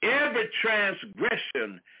every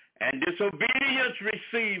transgression and disobedience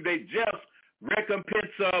received a just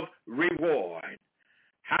recompense of reward.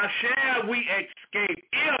 How shall we escape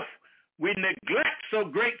if we neglect so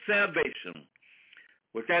great salvation,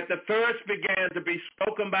 which at the first began to be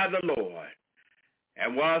spoken by the Lord,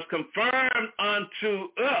 and was confirmed unto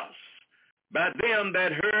us by them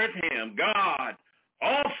that heard him, God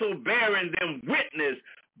also bearing them witness,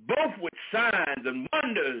 both with signs and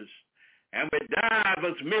wonders, and with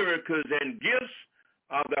divers miracles and gifts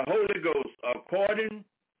of the Holy Ghost,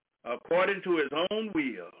 according to his own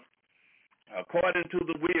will, according to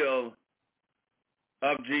the will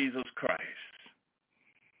of Jesus Christ.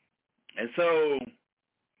 And so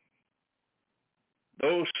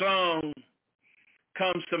those songs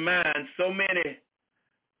comes to mind, so many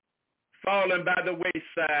falling by the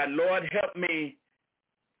wayside. Lord, help me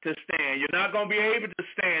to stand. You're not going to be able to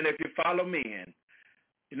stand if you follow men.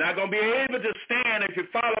 You're not going to be able to stand if you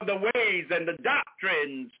follow the ways and the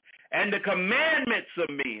doctrines and the commandments of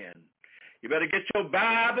men. You better get your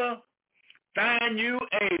Bible, find you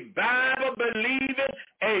a Bible-believing,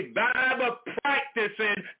 a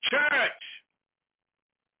Bible-practicing church.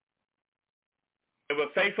 Live a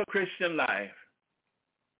faithful Christian life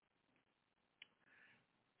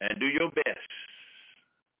and do your best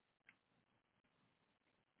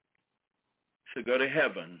to go to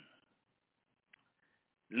heaven,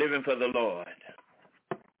 living for the Lord.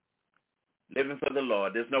 Living for the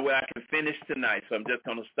Lord. There's no way I can finish tonight, so I'm just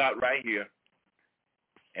going to start right here.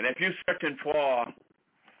 And if you're searching for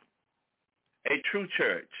a true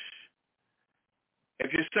church,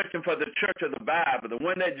 if you're searching for the church of the Bible, the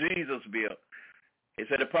one that Jesus built, he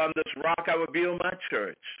said, upon this rock I will build my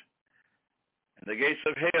church, and the gates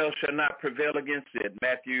of hell shall not prevail against it.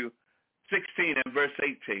 Matthew 16 and verse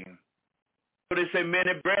 18. So they say,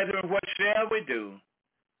 many brethren, what shall we do?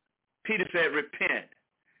 Peter said, repent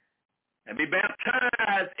and be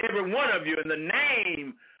baptized, every one of you, in the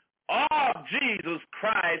name of Jesus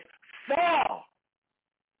Christ for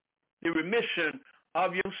the remission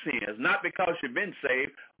of your sins, not because you've been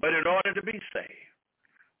saved, but in order to be saved.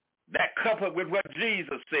 That coupled with what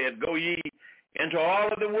Jesus said, go ye into all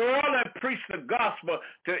of the world and preach the gospel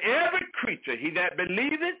to every creature. He that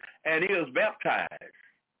believeth and is baptized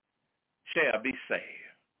shall be saved.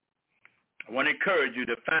 I want to encourage you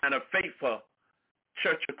to find a faithful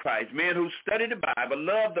Church of Christ, men who study the Bible,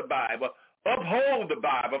 love the Bible, uphold the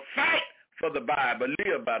Bible, fight for the Bible,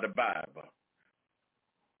 live by the Bible,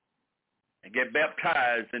 and get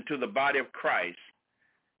baptized into the body of Christ,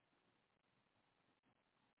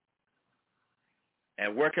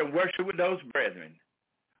 and work and worship with those brethren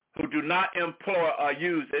who do not employ or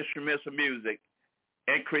use instruments of music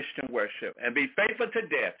in Christian worship, and be faithful to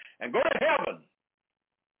death, and go to heaven.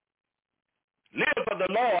 Live for the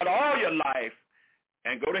Lord all your life,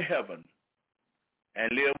 and go to heaven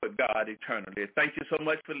and live with God eternally. Thank you so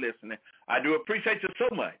much for listening. I do appreciate you so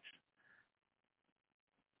much.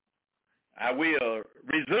 I will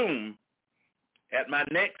resume at my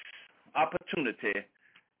next opportunity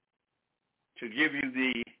to give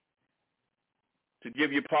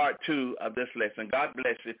you part 2 of this lesson. God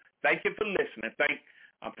bless you. Thank you for listening.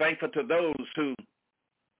 I'm thankful to those who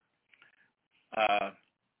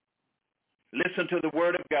listen to the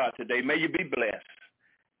word of God today. May you be blessed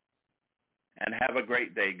and have a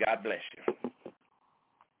great day. God bless you.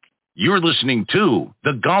 You're listening to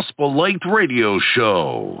the Gospel Light Radio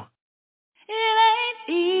Show. It ain't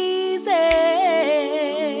easy,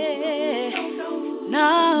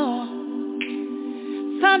 no.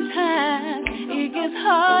 Sometimes it gets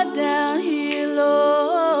hard down here,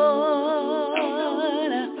 Lord.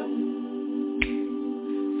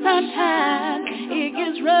 Sometimes it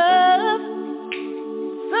gets rough,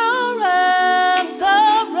 so rough, so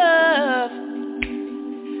rough.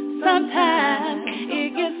 Sometimes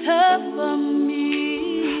it gets tough for me.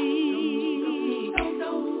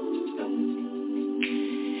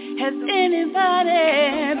 Has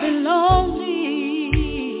anybody been lonely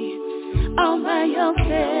all by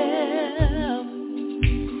yourself?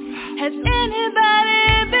 Has anybody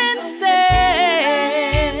been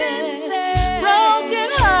sad, broken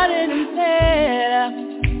hearted and sad?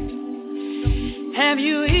 Have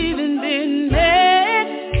you even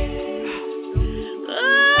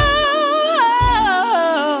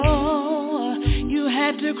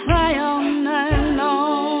cry all night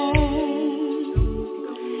long.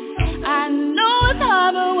 I know it's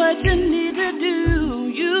hard, but what you need to do,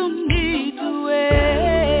 you need to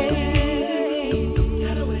wait.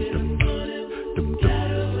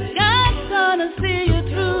 God's gonna see you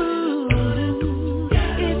through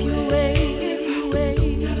if you wait.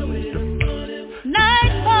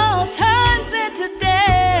 Nightfall turns into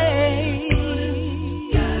day.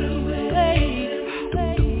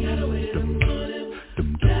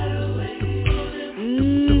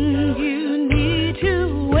 You need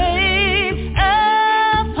to wait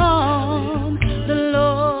upon the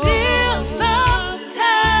Lord. Till sometimes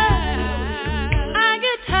I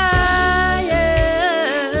get tired.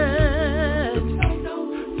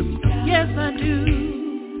 Yes, I do.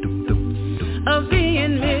 Of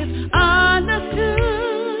being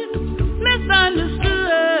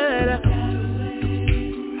misunderstood.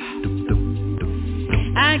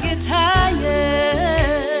 I get tired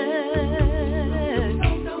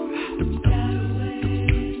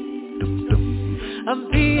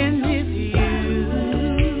of being misused,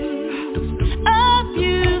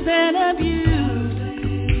 abused and abused.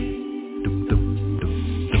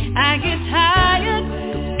 I get tired,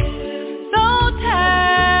 so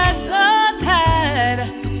tired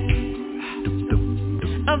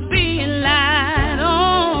of being lied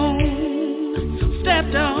on,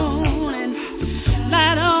 stepped on and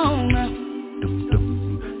lied on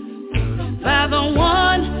by the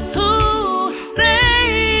one who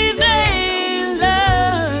say they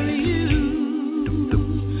love you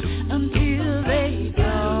until they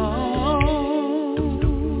don't.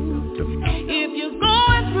 If you're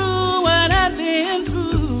going through what I've been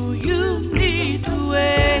through, you need to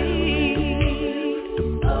wait.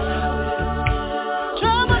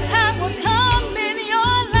 Trouble time will come in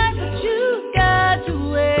your life, but you got to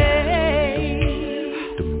wait.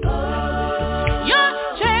 Your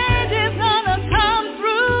change is gonna come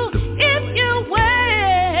through if you wait.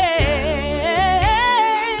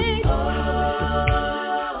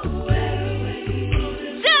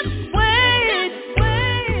 Just wait.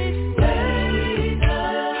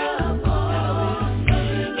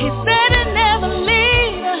 He said he'd never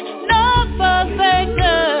leave nor forsake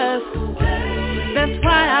us. That's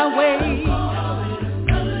why I wait.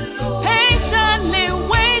 Patiently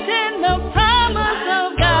waiting the promise of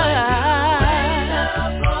God.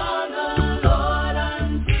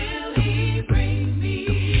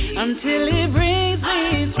 Until he brings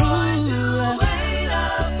me through.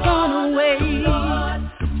 Gonna wait.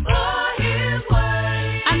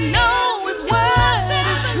 I know his word is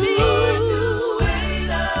true.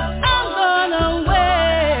 I'm gonna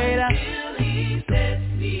wait.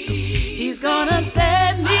 He's gonna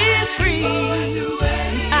set me free.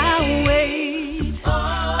 I'll wait.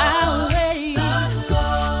 I'll wait.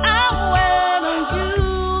 I'll wait on you,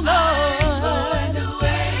 Lord.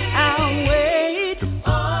 I'll wait.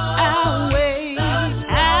 I'll wait.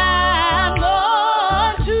 I'm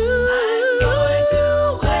going to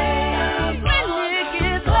wait. When it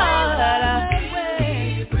gets hard,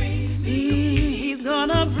 he's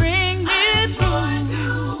gonna bring me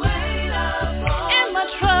through. In my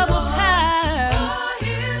troubled time,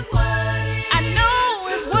 I know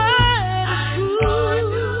his word is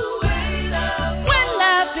true. When I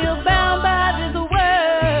feel bound by this world,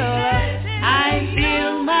 I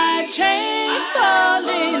feel my chains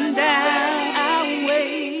falling down. I'll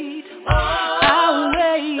wait. I'll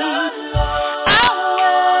wait. I'll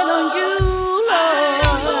wait on you,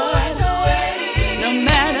 Lord. No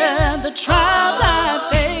matter the trials I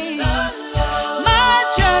face, my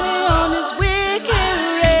journey on this wicked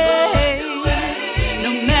race.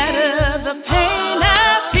 No matter the pain I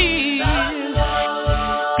feel,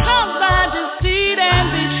 come by deceit and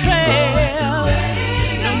betrayal.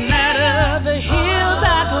 No matter the hills I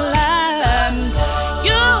climb,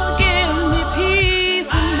 you'll give me peace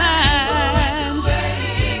of mind.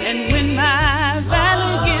 And when my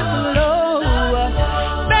valley gets low,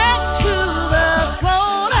 back to the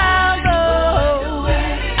throne I'll go.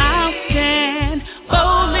 I'll stand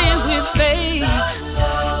boldly with faith. I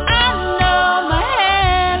know my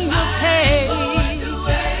hand will take.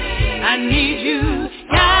 I need you,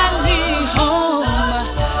 guide me home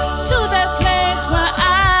to that place where I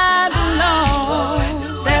belong.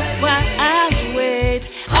 That's why I'll wait.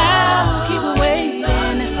 I'll keep waiting.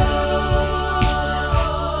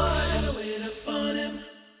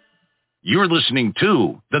 You're listening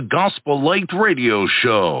to the Gospel Light Radio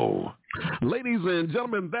Show. Ladies and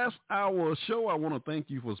gentlemen, that's our show. I want to thank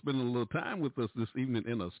you for spending a little time with us this evening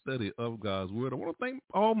in a study of God's Word. I want to thank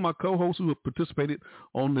all my co-hosts who have participated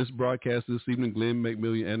on this broadcast this evening, Glenn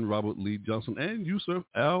McMillian and Robert Lee Johnson and Yusuf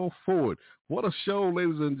Al Ford. What a show,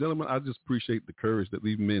 ladies and gentlemen. I just appreciate the courage that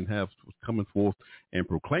these men have coming forth and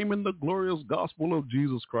proclaiming the glorious gospel of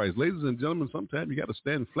Jesus Christ. Ladies and gentlemen, sometimes you got to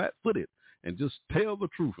stand flat-footed and just tell the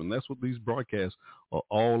truth, and that's what these broadcasts are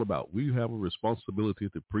all about. We have a responsibility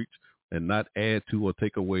to preach and not add to or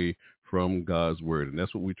take away from God's word. And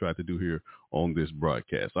that's what we try to do here on this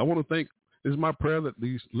broadcast. I want to thank, this is my prayer that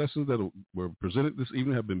these lessons that were presented this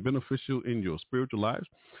evening have been beneficial in your spiritual lives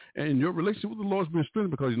and your relationship with the Lord's been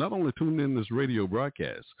strengthened because you're not only tuned in this radio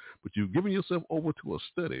broadcast, but you've given yourself over to a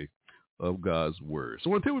study of God's word.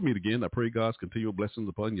 So until we meet again, I pray God's continual blessings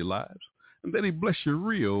upon your lives and that he bless you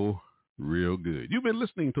real good. You've been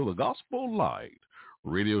listening to the Gospel Light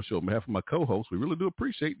radio show. On behalf of my co-host, we really do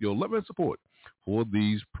appreciate your love and support for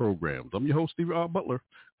these programs. I'm your host, Stevie R. Butler.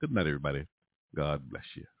 Good night, everybody. God bless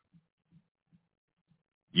you.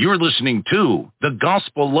 You're listening to the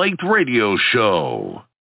Gospel Light Radio Show.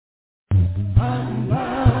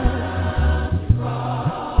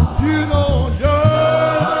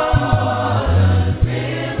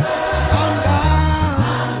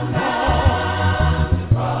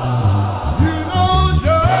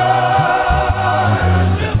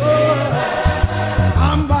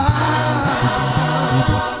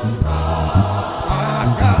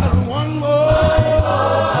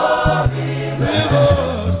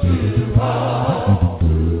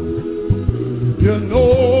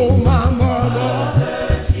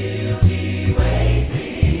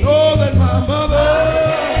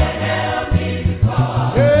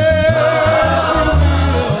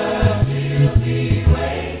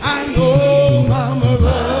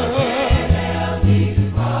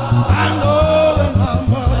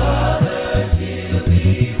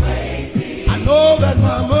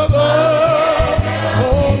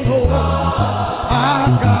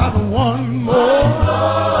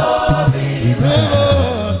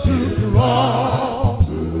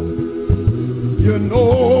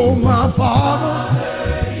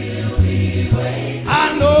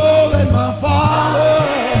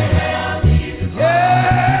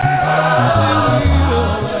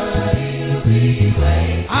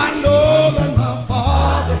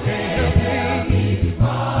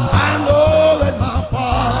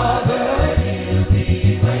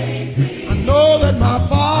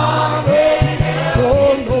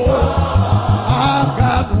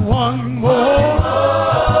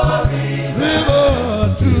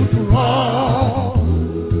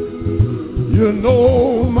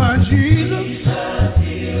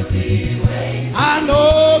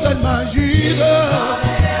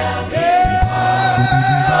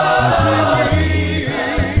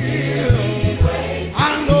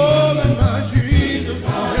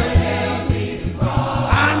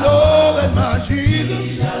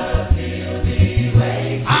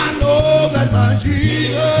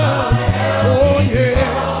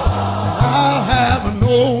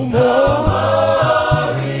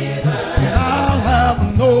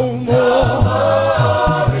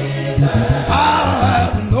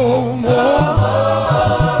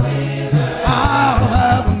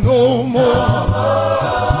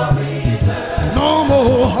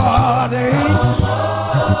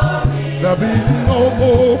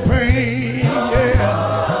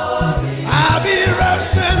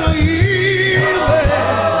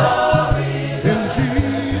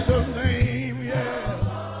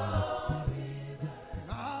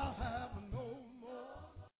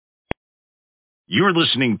 You're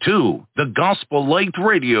listening to the Gospel Light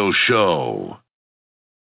Radio Show.